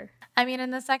other. I mean,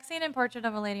 in the sex scene in Portrait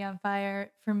of a Lady on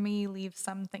Fire, for me, leaves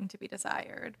something to be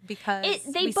desired, because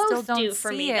they we both still don't do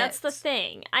for see me. it. That's the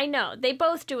thing. I know. They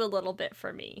both do a little bit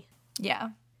for me. Yeah.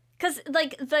 Because,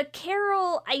 like, the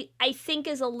Carol, I think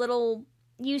is a little...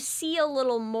 You see a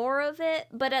little more of it,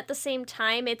 but at the same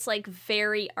time, it's, like,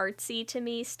 very artsy to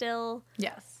me still.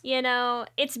 Yes. You know?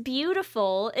 It's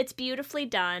beautiful. It's beautifully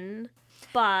done,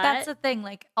 but... That's the thing.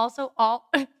 Like, also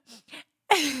all...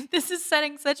 This is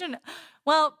setting such an...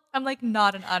 Well, I'm like,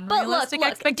 not an unrealistic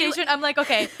expectation. I'm like,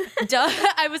 okay, duh.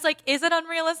 I was like, is it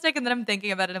unrealistic? And then I'm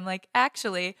thinking about it. I'm like,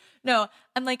 actually, no.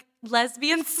 I'm like,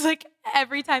 lesbians, like,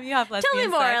 every time you have lesbian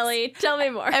sex... Tell me more, Ellie. Tell me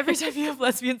more. Every time you have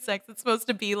lesbian sex, it's supposed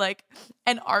to be like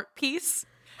an art piece.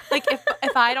 Like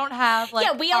if I don't have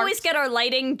like we always get our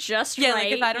lighting just right.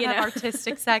 Like if I don't have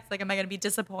artistic sex, like am I gonna be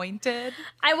disappointed?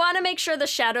 I want to make sure the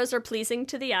shadows are pleasing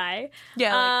to the eye.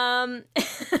 Yeah.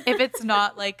 If it's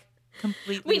not like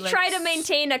completely, we try to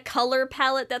maintain a color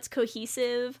palette that's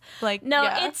cohesive. Like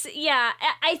it's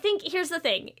I think here's the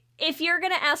thing: if you're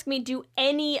gonna ask me, do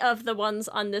any of the ones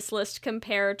on this list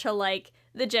compare to like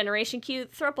the Generation Q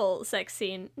throuple sex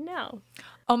scene? No.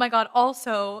 Oh my God.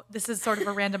 Also, this is sort of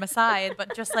a random aside,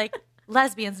 but just like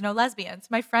lesbians, no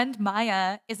lesbians. My friend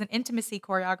Maya is an intimacy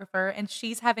choreographer, and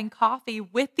she's having coffee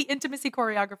with the intimacy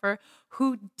choreographer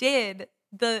who did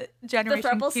the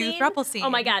Generation Q throuple scene. Oh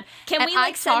my God. Can we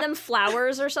like send them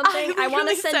flowers or something? I want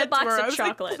to send a box of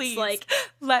chocolates. Please, like,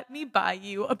 let me buy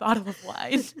you a bottle of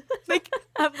wine.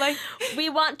 I'm like, we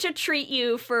want to treat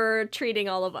you for treating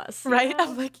all of us. Right?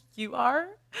 I'm like, you are?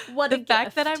 What a the fact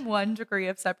gift. that I'm 1 degree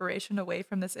of separation away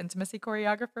from this intimacy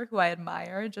choreographer who I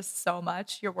admire just so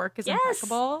much. Your work is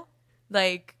impeccable.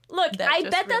 Like, look, I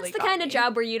bet really that's the kind of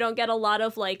job where you don't get a lot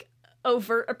of like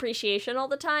overt appreciation all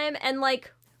the time, and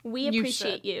like we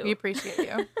appreciate you. We appreciate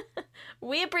you.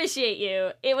 We appreciate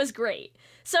you. It was great.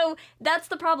 So that's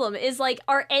the problem. Is like,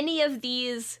 are any of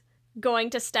these going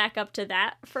to stack up to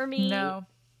that for me?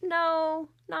 No,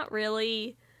 not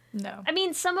really. No. I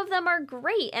mean, some of them are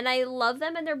great, and I love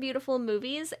them, and they're beautiful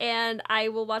movies, and I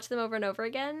will watch them over and over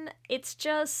again. It's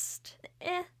just,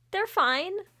 they're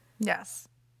fine. Yes.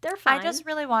 They're fine. I just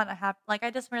really want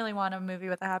a movie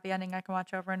with a happy ending I can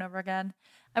watch over and over again.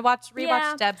 I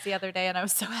rewatched Debs the other day, and I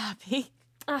was so happy.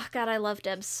 Oh, God, I love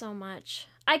Debs so much.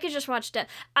 I could just watch Debs.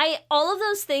 All of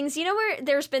those things, you know, where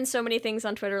there's been so many things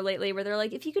on Twitter lately where they're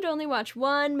like, if you could only watch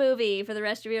one movie for the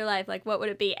rest of your life, like, what would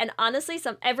it be? And honestly,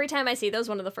 every time I see those,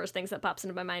 one of the first things that pops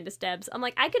into my mind is Debs. I'm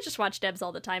like, I could just watch Debs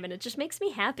all the time, and it just makes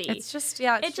me happy. It's just,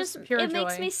 it's just pure joy. It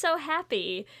makes me so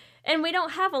happy. And we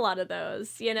don't have a lot of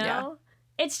those, you know? Yeah.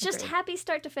 It's just happy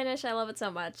start to finish. I love it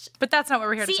so much. But that's not what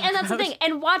we're here to talk about. See, and that's the thing.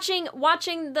 And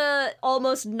watching the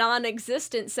almost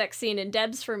non-existent sex scene in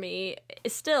Debs for me,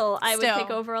 I would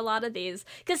pick over a lot of these.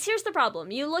 Because here's the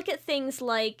problem. You look at things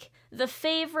like The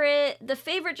Favorite. The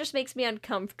Favorite just makes me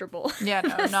uncomfortable. Yeah,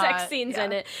 no, the sex scenes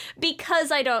in it.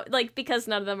 Because because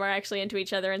none of them are actually into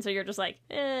each other. And so you're just like,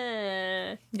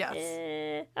 yes.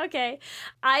 Okay.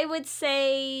 I would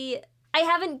say I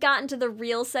haven't gotten to the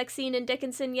real sex scene in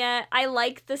Dickinson yet. I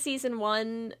like the season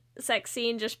 1 sex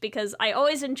scene just because I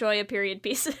always enjoy a period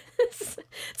piece.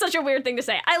 Such a weird thing to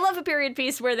say. I love a period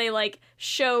piece where they like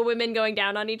show women going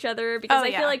down on each other because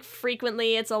I feel like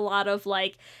frequently it's a lot of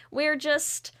like, we're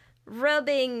just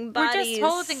rubbing bodies we're just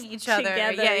holding each other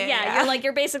together. Yeah.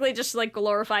 You're basically just like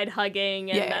glorified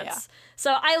hugging, and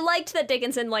so I liked that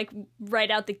Dickinson like right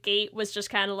out the gate was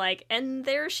just kind of like, and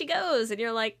there she goes, and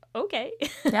you're like, okay,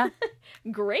 yeah,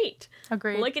 great,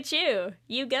 agreed. Look at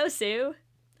you go, Sue.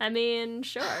 I mean,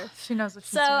 sure. She knows what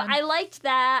she's doing. So I liked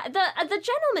that. The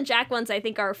Gentleman Jack ones I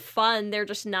think are fun. They're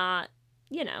just not,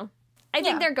 I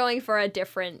think they're going for a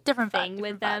different thing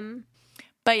with them.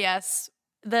 But yes,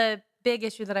 the big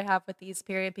issue that I have with these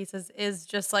period pieces is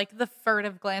just like the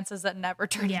furtive glances that never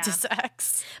turn into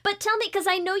sex. But tell me, because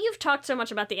I know you've talked so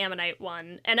much about the Ammonite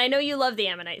one, and I know you love the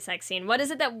Ammonite sex scene. What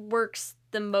is it that works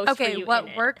the most for you what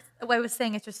in works? What I was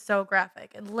saying, it's just so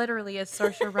graphic. It literally is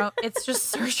Saoirse Ronan. It's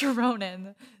just Saoirse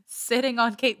Ronan sitting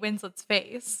on Kate Winslet's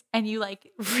face, and you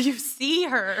see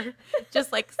her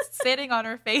just like sitting on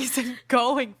her face and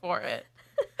going for it.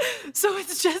 So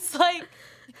it's just like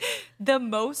the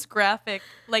most graphic,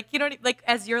 like, you know, like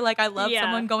as you're like, I love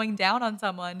someone going down on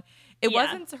someone. It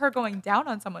wasn't her going down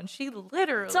on someone. She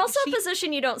literally. It's also a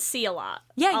position you don't see a lot.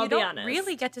 Yeah, I'll you be don't honest.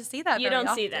 really get to see that. You very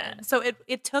don't see often. that. So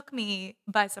it took me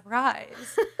by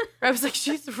surprise. I was like,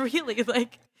 she's really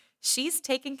like, she's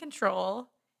taking control,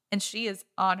 and she is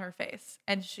on her face,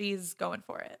 and she's going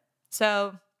for it.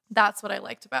 So that's what I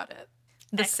liked about it.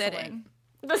 The sitting.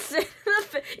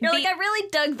 You're like, I really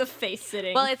dug the face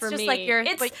sitting. Well, it's for just me. like you're.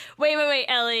 Wait,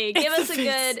 Ellie, give us a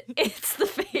good. It's the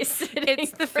face sitting.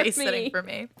 It's the face sitting for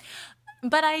me.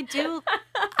 But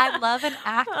I love an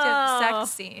active sex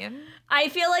scene. I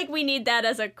feel like we need that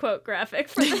as a quote graphic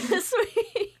for this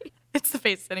week. It's the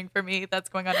face sitting for me. That's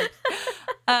going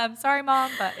on. Sorry, Mom,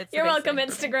 but it's. You're welcome,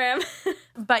 Instagram.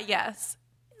 But yes,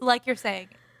 like you're saying,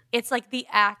 it's like the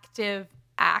active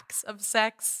acts of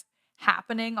sex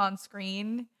happening on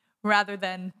screen rather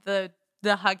than the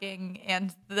hugging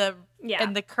and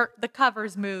the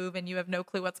covers move and you have no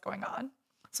clue what's going on.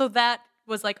 So that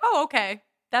was like, oh, okay,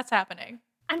 that's happening.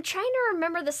 I'm trying to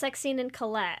remember the sex scene in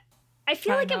Colette. I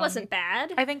feel like it wasn't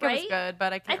bad. I think it was good,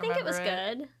 but I can't remember it was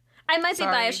good. I might be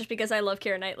biased just because I love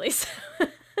Keira Knightley. So.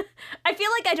 I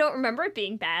feel like I don't remember it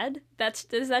being bad.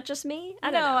 Is that just me? I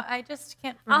don't know. I just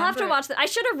can't remember. I'll have to watch that. I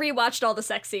should have rewatched all the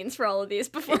sex scenes for all of these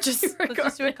before Let's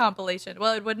just do a compilation.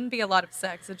 Well, it wouldn't be a lot of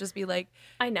sex. It'd just be like,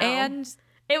 I know. And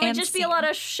it would just be a lot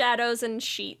of shadows and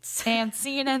sheets. And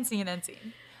scene and scene and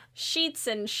scene. Sheets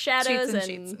and shadows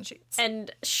sheets.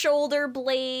 And shoulder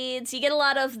blades. You get a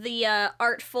lot of the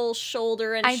artful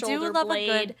shoulder and shoulder blade. I do love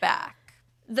a good back.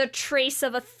 The trace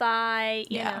of a thigh,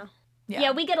 you know.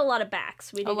 Yeah, we get a lot of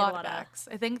backs. We do a get lot a lot of backs.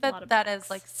 Of, I think that is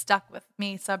like stuck with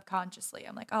me subconsciously.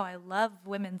 I'm like, oh, I love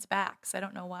women's backs. I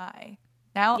don't know why.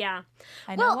 Now, yeah,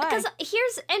 I know why. Because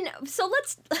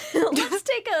let's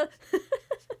take a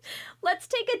let's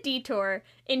take a detour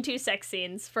into sex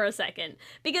scenes for a second,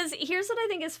 because here's what I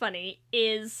think is funny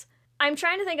is I'm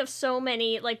trying to think of so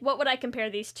many, like, what would I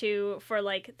compare these to for,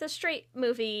 like, the straight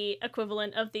movie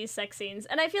equivalent of these sex scenes?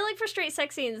 And I feel like for straight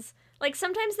sex scenes, like,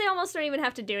 sometimes they almost don't even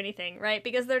have to do anything, right?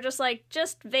 Because they're just, like,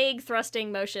 just vague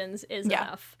thrusting motions is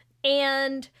enough.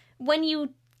 And when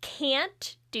you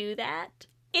can't do that,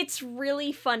 it's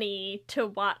really funny to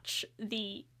watch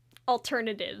the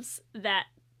alternatives that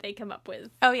they come up with.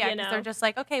 Oh, yeah, because they're just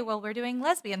like, okay, well, we're doing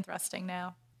lesbian thrusting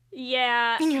now.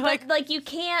 Yeah, but like you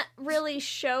can't really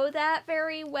show that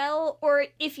very well, or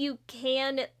if you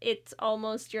can, it's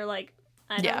almost you're like,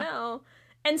 I don't know.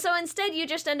 And so instead you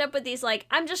just end up with these like,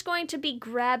 I'm just going to be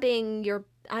grabbing your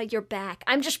back.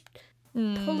 I'm just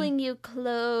pulling you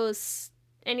close.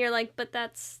 And you're like, but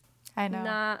that's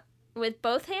not with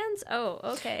both hands? Oh,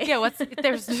 okay. Yeah,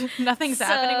 there's nothing's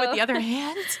happening with the other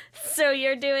hand. So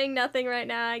you're doing nothing right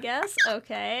now, I guess.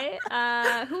 Okay.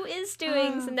 Who is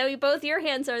doing? So no, both your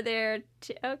hands are there.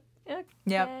 Okay.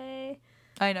 Yep.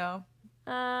 I know.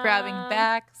 Grabbing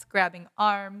backs, grabbing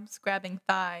arms, grabbing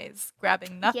thighs,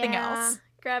 grabbing nothing else.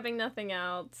 Grabbing nothing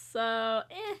else. So,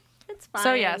 it's fine.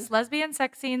 So yes, lesbian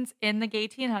sex scenes in the gay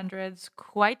teen hundreds,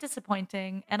 quite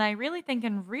disappointing. And I really think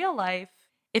in real life,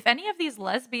 if any of these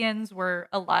lesbians were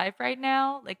alive right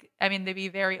now, like, I mean, they'd be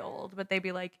very old, but they'd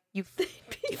be like, you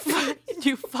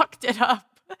fucked it up.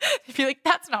 They'd be like,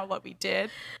 that's not what we did.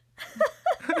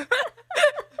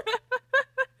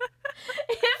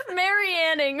 If Mary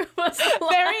Anning was alive.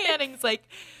 Mary Anning's like,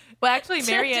 well, actually,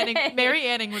 Mary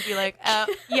Anning would be like,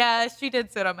 yeah, she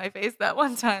did sit on my face that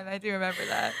one time. I do remember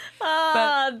that.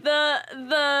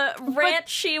 The rant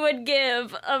she would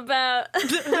give about...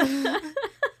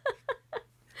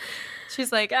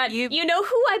 She's like, God, you know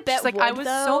who I bet she's like, would, I was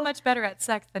though? so much better at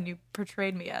sex than you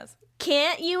portrayed me as.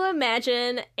 Can't you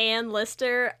imagine Ann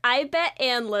Lister? I bet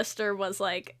Ann Lister was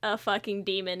like a fucking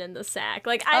demon in the sack.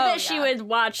 Like, I bet she would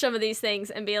watch some of these things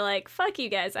and be like, fuck you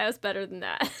guys, I was better than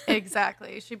that.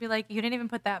 Exactly. She'd be like, you didn't even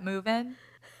put that move in?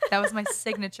 That was my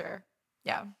signature.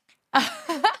 Yeah.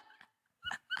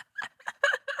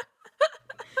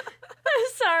 I'm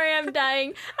sorry, I'm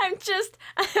dying. I'm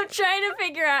trying to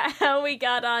figure out how we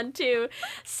got on to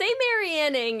say Mary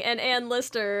Anning and Ann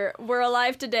Lister were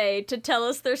alive today to tell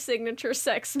us their signature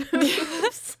sex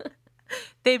moves.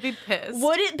 They'd be pissed.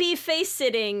 Would it be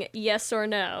face-sitting, yes or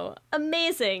no?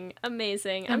 Amazing. I'm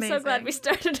so glad we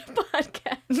started a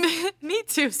podcast. Me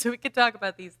too, so we could talk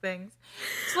about these things.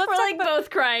 So we're like both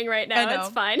crying right now.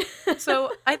 It's fine.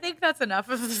 So I think that's enough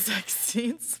of the sex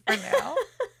scenes for now.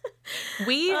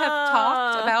 We have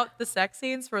talked about the sex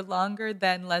scenes for longer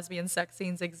than lesbian sex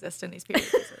scenes exist in these period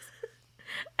pieces.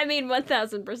 I mean,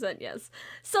 1000% yes.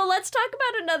 So let's talk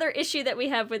about another issue that we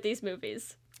have with these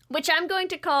movies, which I'm going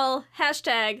to call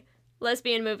hashtag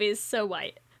lesbian movies so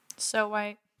white. So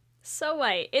white. So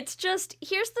white. It's just,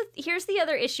 here's the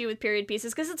other issue with period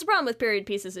pieces, because it's a problem with period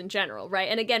pieces in general, right?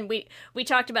 And again, we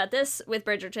talked about this with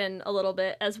Bridgerton a little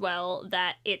bit as well,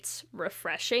 that it's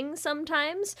refreshing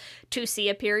sometimes to see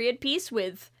a period piece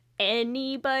with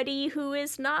anybody who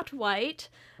is not white,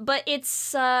 but it's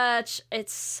such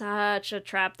a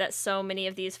trap that so many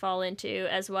of these fall into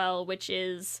as well, which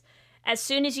is, as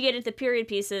soon as you get into period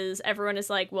pieces, everyone is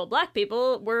like, well, black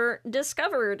people were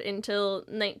discovered until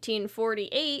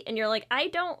 1948, and you're like, I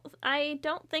don't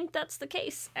think that's the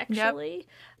case, actually.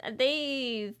 Yep.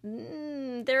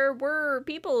 There were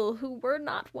people who were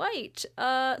not white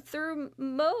through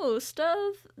most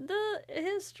of the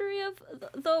history of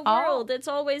the world. It's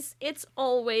always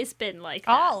been like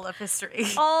that. All of history.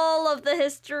 All of the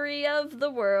history of the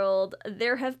world.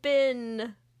 There have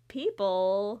been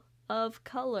people of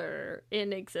color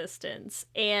in existence,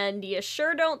 and you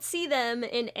sure don't see them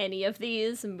in any of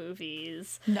these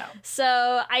movies. No.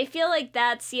 So I feel like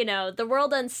that's, The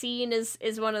World Unseen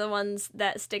is one of the ones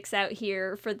that sticks out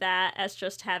here for that, as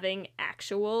just having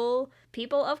actual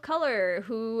people of color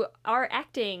who are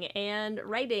acting and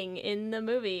writing in the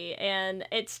movie. And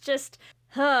it's just,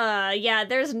 Yeah,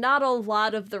 there's not a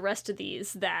lot of the rest of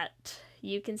these that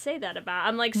you can say that about.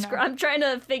 I'm like, I'm trying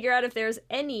to figure out if there's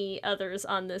any others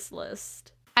on this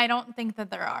list. I don't think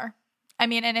that there are. I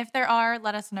mean, and if there are,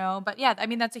 let us know. But yeah, I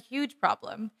mean, that's a huge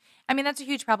problem. I mean, that's a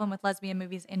huge problem with lesbian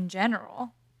movies in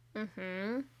general.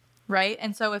 Mm-hmm. Right?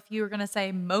 And so if you were going to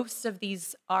say most of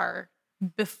these are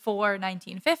before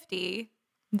 1950,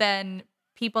 then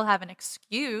people have an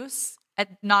excuse,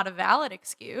 not a valid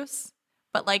excuse,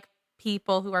 but like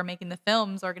people who are making the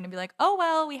films are going to be like, oh,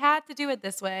 well, we had to do it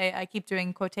this way. I keep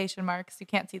doing quotation marks. You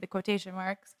can't see the quotation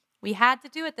marks. We had to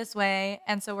do it this way.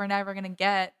 And so we're never going to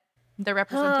get the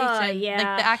representation,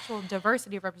 like the actual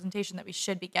diversity of representation that we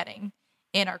should be getting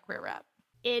in our queer rep.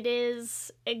 It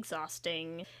is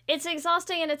exhausting. It's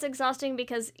exhausting, and it's exhausting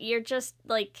because you're just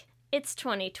like, it's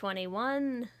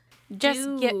 2021.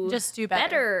 Just do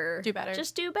better. Do better.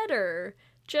 Just do better.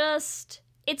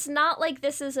 It's not like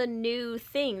this is a new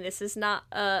thing. This is not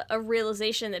a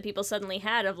realization that people suddenly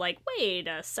had of like, wait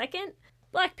a second,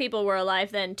 Black people were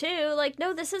alive then too. Like,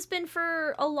 no, this has been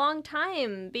for a long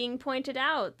time being pointed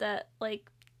out that like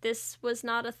this was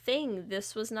not a thing.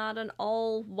 This was not an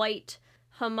all-white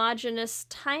homogenous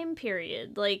time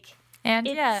period. Like, and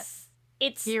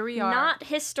it's here we are. Not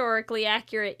historically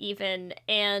accurate even,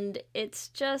 and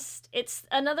it's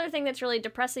another thing that's really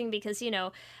depressing because, you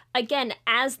know, again,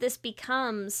 as this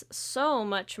becomes so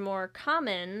much more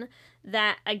common,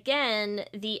 that again,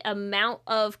 the amount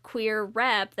of queer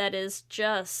rep that is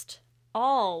just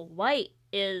all white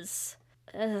is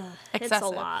it's a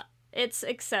lot. It's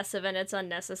excessive and it's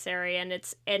unnecessary, and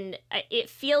it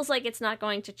feels like it's not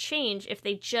going to change if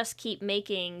they just keep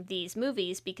making these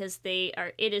movies, because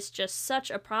it is just such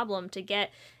a problem to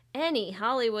get any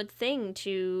Hollywood thing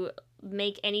to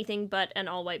make anything but an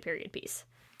all-white period piece.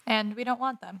 And we don't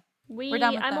want them. We're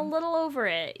done with them. I'm a little over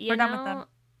it. We're done with them.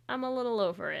 I'm a little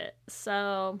over it.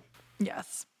 So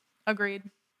yes, agreed.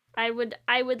 I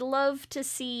would love to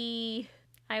see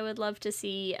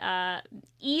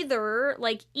either,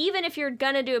 like, even if you're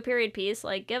gonna do a period piece,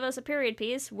 like, give us a period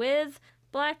piece with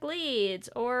Black leads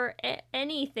or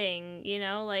anything, you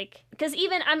know, like, because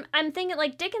even I'm thinking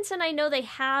like Dickinson, I know they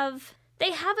have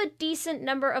a decent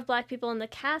number of Black people in the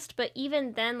cast, but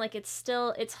even then, like,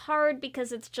 it's hard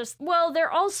because it's just, well, they're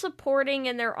all supporting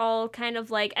and they're all kind of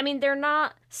like, I mean, they're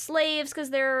not slaves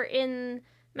because they're in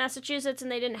Massachusetts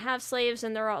and they didn't have slaves,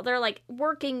 and they're like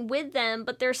working with them,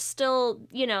 but there's still,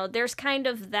 you know, there's kind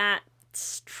of that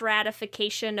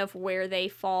stratification of where they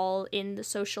fall in the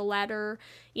social ladder,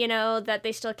 you know, that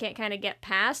they still can't kind of get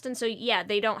past. And so, yeah,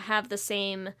 they don't have the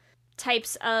same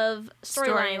types of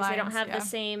storylines. They don't have the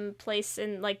same place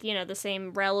in, like, you know, the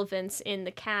same relevance in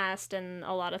the cast and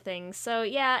a lot of things. So,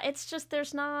 yeah, it's just,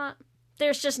 there's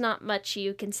just not much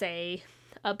you can say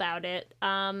about it.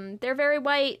 They're very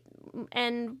white,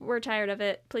 and we're tired of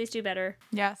it. Please do better.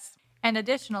 Yes. And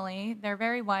additionally, they're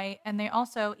very white, and they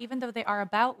also, even though they are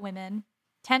about women,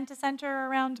 tend to center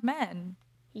around men.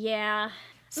 Yeah.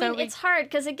 So I mean, it's hard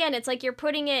because, again, it's like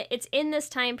it's in this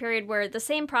time period where the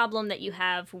same problem that you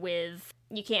have with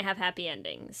you can't have happy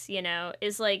endings, you know,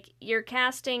 is like you're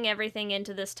casting everything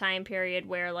into this time period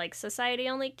where, like, society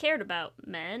only cared about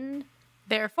men.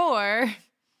 Therefore,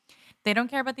 they don't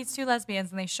care about these two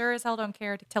lesbians, and they sure as hell don't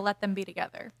care to let them be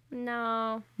together.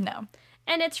 No.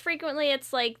 And it's frequently,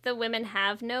 it's like the women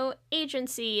have no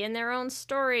agency in their own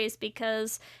stories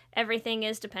because everything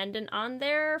is dependent on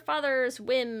their father's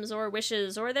whims or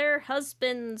wishes, or their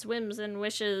husband's whims and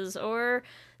wishes, or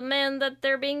the man that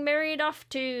they're being married off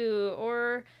to,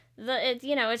 or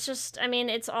it's just, I mean,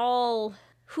 it's all,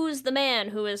 who's the man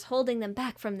who is holding them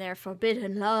back from their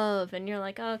forbidden love? And you're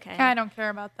like, okay. I don't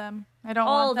care about them. I don't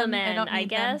all want them. The men, I don't need I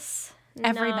guess. Them.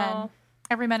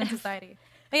 Every man in society.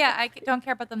 But yeah, I don't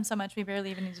care about them so much. We barely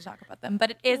even need to talk about them.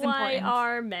 But it is important. Why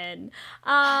are men?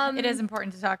 It is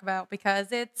important to talk about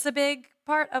because it's a big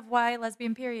part of why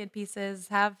lesbian period pieces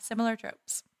have similar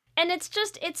tropes. And it's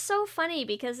so funny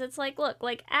because it's like, look,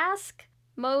 like, ask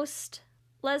most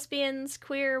lesbians,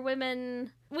 queer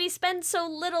women. We spend so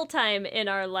little time in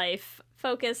our life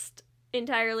focused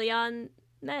entirely on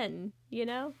men, you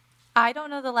know? I don't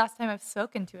know the last time I've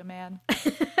spoken to a man.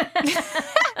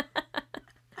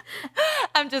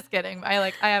 I'm just kidding.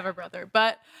 I have a brother,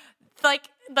 but like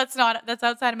that's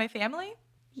outside of my family.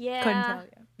 Yeah. Couldn't tell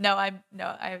you.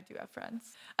 I do have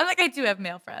friends. I do have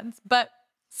male friends, but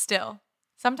still,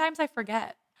 sometimes I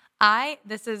forget.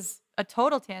 This is a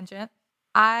total tangent.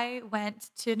 I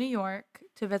went to New York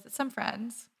to visit some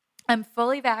friends. I'm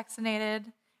fully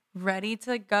vaccinated, ready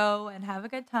to go and have a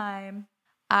good time.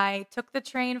 I took the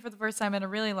train for the first time in a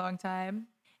really long time.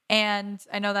 And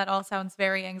I know that all sounds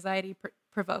very anxiety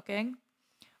provoking,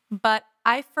 but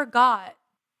I forgot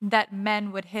that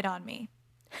men would hit on me.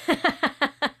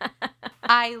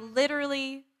 I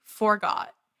literally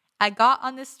forgot. I got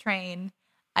on this train.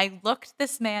 I looked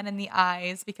this man in the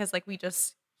eyes because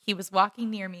he was walking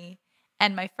near me.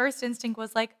 And my first instinct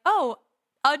was like, oh,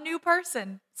 a new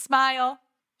person. Smile.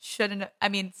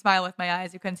 Smile with my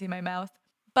eyes. You couldn't see my mouth.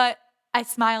 But I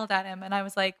smiled at him and I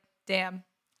was like, damn,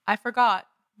 I forgot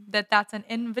that that's an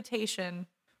invitation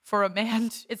for a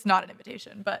man. It's not an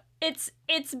invitation, but it's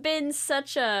been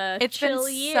such a chill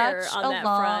year on that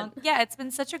front. Yeah, it's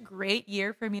been such a great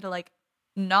year for me to like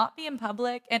not be in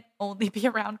public and only be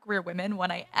around queer women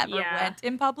when I ever went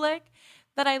in public,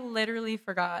 that I literally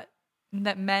forgot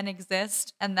that men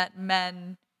exist and that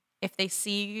men, if they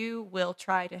see you, will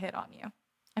try to hit on you.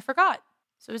 I forgot.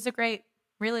 So it was a great,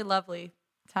 really lovely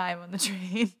time on the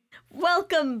train.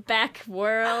 Welcome back,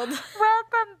 world.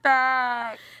 Welcome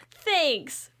back.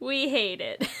 Thanks. We hate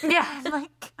it. Yeah, I'm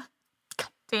like, God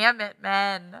damn it,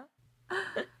 men.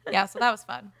 Yeah, so that was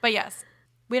fun. But yes,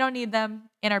 we don't need them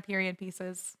in our period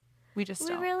pieces. We just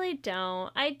don't. We really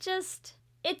don't. It's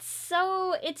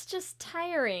just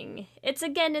tiring. It's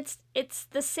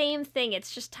the same thing.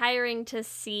 It's just tiring to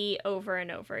see over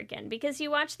and over again because you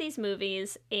watch these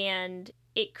movies and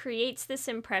it creates this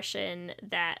impression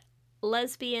that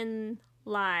lesbian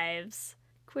lives,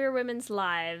 queer women's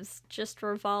lives, just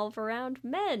revolve around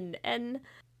men, and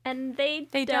they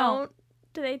don't.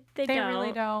 They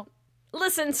really don't.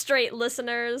 Listen, straight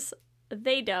listeners,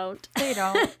 they don't. They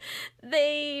don't.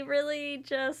 They really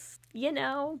just,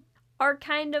 are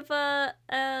kind of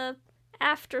a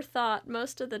afterthought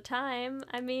most of the time.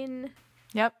 I mean,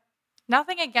 yep.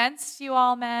 Nothing against you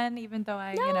all men, even though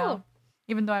I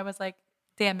was like,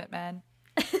 damn it, men.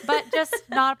 But just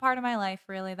not a part of my life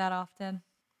really that often.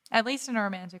 At least in a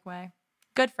romantic way.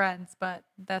 Good friends, but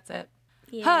that's it.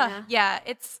 Yeah. Yeah,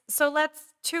 so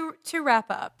let's to wrap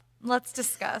up. Let's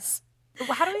discuss.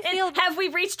 How do we feel? Have we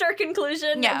reached our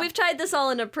conclusion? Yeah. We've tied this all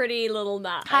in a pretty little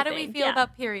knot. How do we feel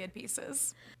about period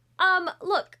pieces?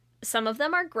 Look, some of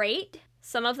them are great.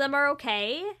 Some of them are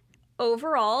okay.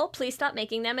 Overall, please stop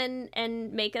making them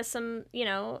and make us some,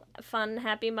 fun,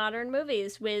 happy, modern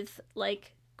movies with,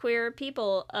 like, queer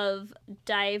people of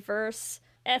diverse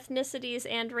ethnicities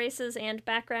and races and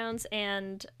backgrounds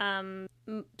and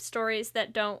stories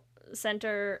that don't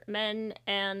center men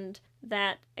and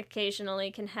that occasionally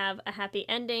can have a happy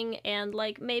ending and,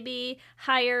 like, maybe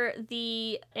hire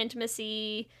the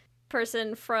intimacy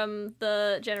person from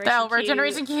the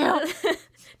Generation Q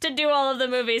to do all of the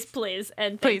movies, please,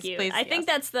 and thank you. I think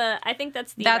that's the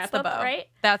wrap up, right?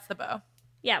 That's the bow.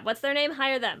 Yeah, what's their name?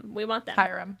 Hire them. We want them.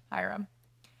 Hire them.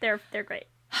 They're great.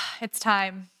 It's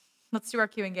time. Let's do our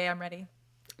Q and gay. I'm ready.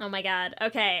 Oh my god.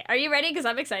 Okay, are you ready? Because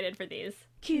I'm excited for these.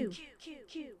 Q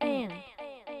and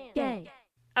gay.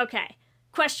 Okay.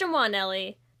 Question 1,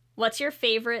 Ellie. What's your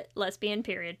favorite lesbian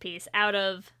period piece out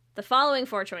of the following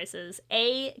 4 choices?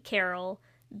 A. Carol,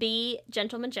 B.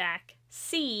 Gentleman Jack,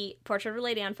 C. Portrait of a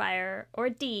Lady on Fire, or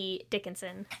D.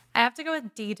 Dickinson? I have to go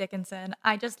with D. Dickinson.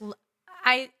 I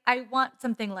want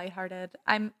something lighthearted.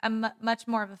 I'm much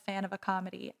more of a fan of a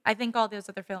comedy. I think all those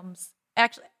other films,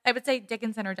 actually, I would say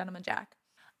Dickinson or Gentleman Jack.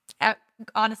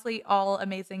 Honestly, all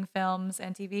amazing films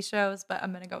and TV shows, but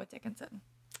I'm going to go with Dickinson.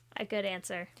 A good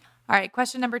answer. All right,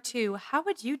 question number 2. How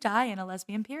would you die in a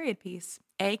lesbian period piece?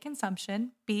 A.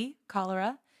 Consumption, B.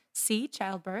 Cholera, C.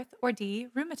 Childbirth, or D.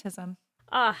 Rheumatism?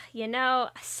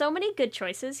 So many good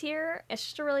choices here. It's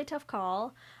just a really tough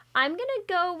call. I'll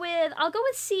go with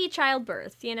C.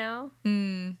 Childbirth,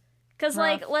 Because,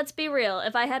 let's be real.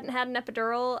 If I hadn't had an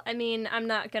epidural, I'm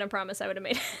not going to promise I would have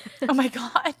made it. Oh my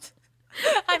God.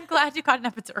 I'm glad you got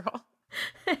an epidural.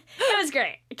 It was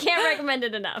great. I can't recommend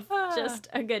it enough. Just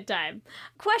a good time.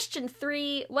 Question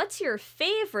 3. What's your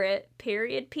favorite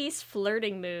period piece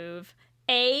flirting move?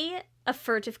 A. A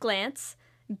furtive glance.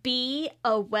 B.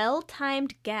 A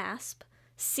well-timed gasp.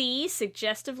 C.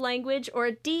 Suggestive language.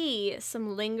 Or D.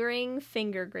 Some lingering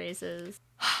finger grazes.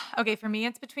 Okay, for me,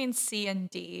 it's between C and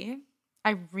D.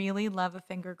 I really love a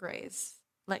finger graze.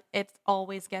 Like, it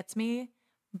always gets me.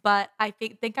 But I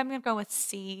think I'm going to go with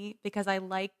C because I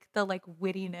like the,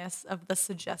 wittiness of the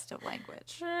suggestive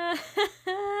language. You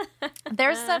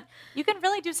can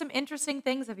really do some interesting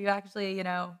things if you actually,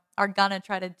 are going to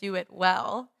try to do it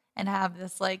well and have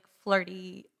this,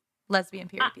 flirty lesbian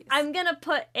period piece. I'm going to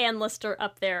put Ann Lister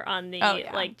up there on the,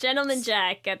 Gentleman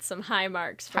Jack gets some high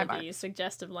marks for the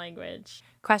suggestive language.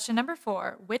 Question number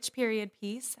 4. Which period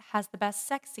piece has the best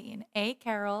sex scene? A.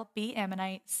 Carol, B.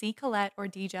 Ammonite, C. Colette, or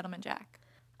D. Gentleman Jack?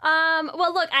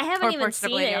 Well, look, I haven't even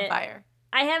seen it. On Fire.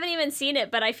 I haven't even seen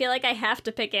it, but I feel like I have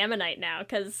to pick Ammonite now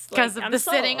because of I'm the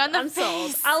sold. sitting on the I'm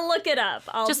sold. face. I'll look it up.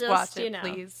 I'll just watch it, you know.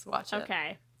 please. Watch it.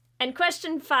 Okay. And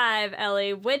question 5,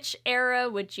 Ellie, which era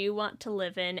would you want to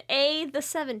live in? A, the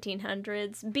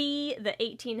 1700s, B, the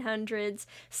 1800s,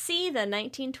 C, the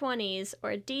 1920s,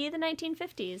 or D, the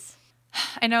 1950s?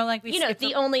 I know, like we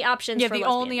the only options. Yeah, for the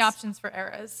lesbians. only options for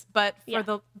eras, but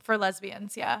for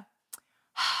lesbians, yeah.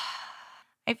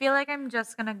 I feel like I'm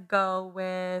just gonna go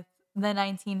with the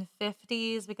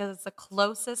 1950s because it's the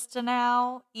closest to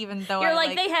now. Even though You're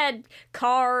like they had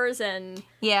cars and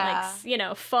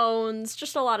phones,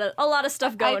 just a lot of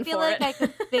stuff going for it. I feel like I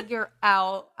could figure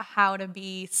out how to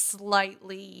be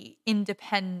slightly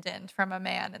independent from a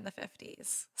man in the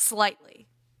 50s, slightly.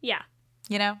 Yeah,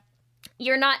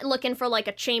 you're not looking for like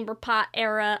a chamber pot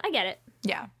era. I get it.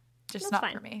 Yeah, just That's not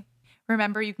fine. for me.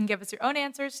 Remember, you can give us your own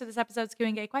answers to this episode's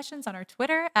Q&A questions on our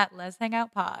Twitter at Let's Hang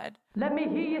Out Pod. Let me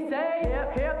hear you say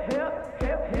hip, hip, hip,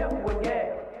 hip, hip, well,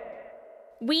 yeah.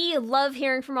 We love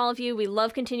hearing from all of you. We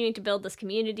love continuing to build this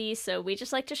community, so we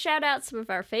just like to shout out some of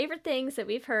our favorite things that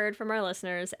we've heard from our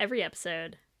listeners every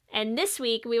episode. And this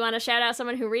week, we want to shout out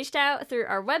someone who reached out through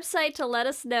our website to let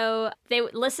us know. They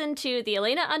listened to the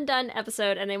Elena Undone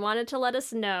episode, and they wanted to let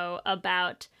us know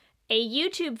about a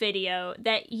YouTube video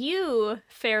that you,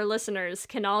 fair listeners,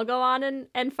 can all go on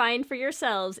and find for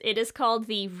yourselves. It is called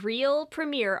the Reel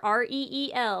Premiere,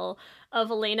 REEL, of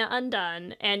Elena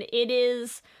Undone, and it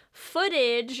is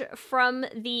footage from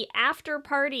the after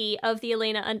party of the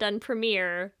Elena Undone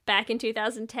premiere back in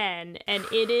 2010, and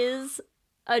it is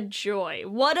a joy.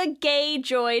 What a gay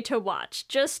joy to watch.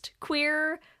 Just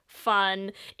queer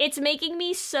fun. It's making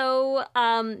me so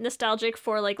nostalgic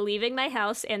for like leaving my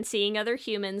house and seeing other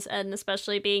humans, and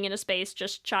especially being in a space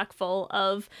just chock full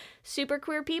of super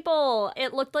queer people.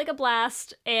 It looked like a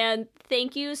blast, and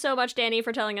thank you so much, Danny,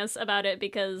 for telling us about it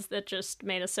because that just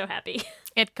made us so happy.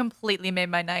 It completely made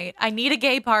my night. I need a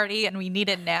gay party, and we need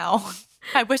it now.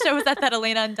 I wish I was at that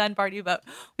Elena Undone party, but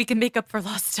we can make up for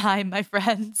lost time, my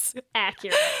friends.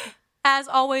 Accurate. As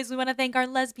always, we want to thank our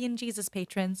lesbian Jesus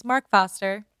patrons, Mark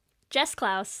Foster, Jess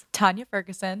Klaus, Tanya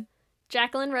Ferguson,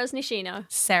 Jacqueline Rose Nishino,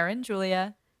 Sarah and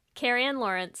Julia, Carrie Ann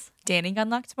Lawrence, Danny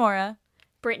Gunlock Tamora,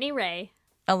 Brittany Ray,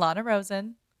 Alana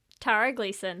Rosen, Tara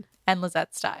Gleason, and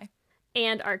Lizette Stye.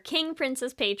 And our King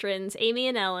Princess patrons, Amy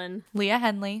and Ellen, Leah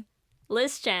Henley,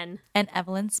 Liz Chen, and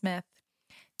Evelyn Smith.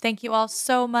 Thank you all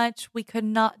so much. We could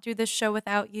not do this show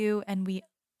without you, and we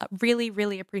really,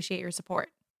 really appreciate your support.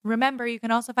 Remember, you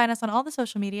can also find us on all the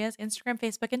social medias, Instagram,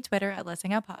 Facebook, and Twitter at Let's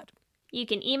Hang Out Pod. You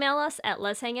can email us at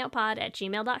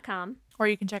letshangoutpod@gmail.com. Or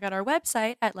you can check out our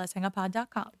website at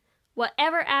letshangoutpod.com.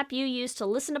 Whatever app you use to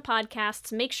listen to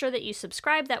podcasts, make sure that you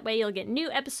subscribe. That way you'll get new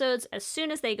episodes as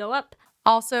soon as they go up.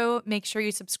 Also, make sure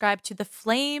you subscribe to The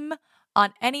Flame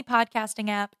on any podcasting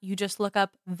app. You just look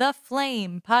up The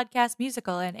Flame Podcast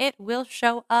Musical and it will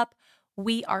show up.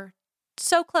 We are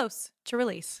so close to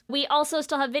release. We also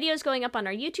still have videos going up on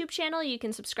our YouTube channel. You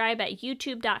can subscribe at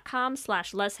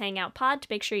youtube.com/letshangoutpod to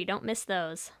make sure you don't miss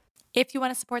those. If you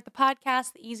want to support the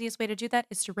podcast, the easiest way to do that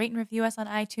is to rate and review us on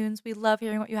iTunes. We love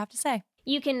hearing what you have to say.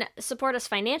 You can support us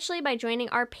financially by joining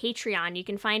our Patreon. You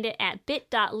can find it at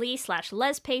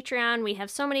bit.ly/lespatreon. We have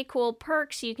so many cool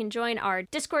perks. You can join our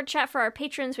Discord chat for our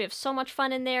patrons. We have so much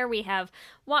fun in there. We have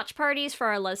watch parties for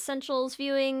our Les Essentials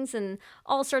viewings and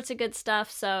all sorts of good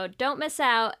stuff, so don't miss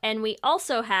out. And we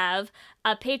also have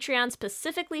a Patreon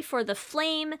specifically for The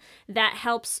Flame that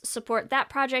helps support that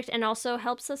project and also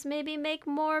helps us maybe make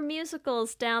more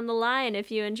musicals down the line if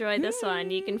you enjoy this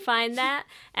one. You can find that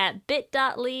at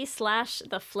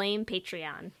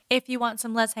bit.ly/theflamepatreon. If you want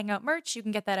some Let's Hang Out merch, you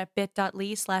can get that at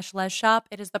bit.ly/lesshop.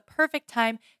 It is the perfect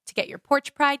time to get your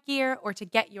Porch Pride gear or to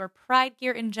get your Pride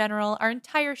gear in general. Our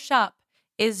entire shop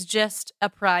is just a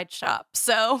Pride shop.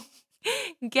 So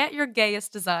get your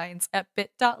gayest designs at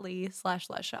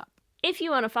bit.ly/lesshop. If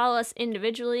you want to follow us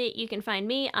individually, you can find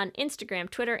me on Instagram,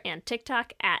 Twitter, and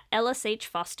TikTok at LSH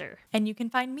Foster. And you can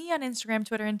find me on Instagram,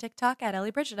 Twitter, and TikTok at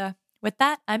Ellie Brigida. With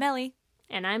that, I'm Ellie.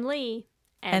 And I'm Lee.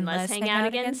 And let's hang out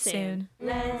again soon.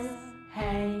 Let's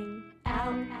hang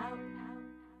out.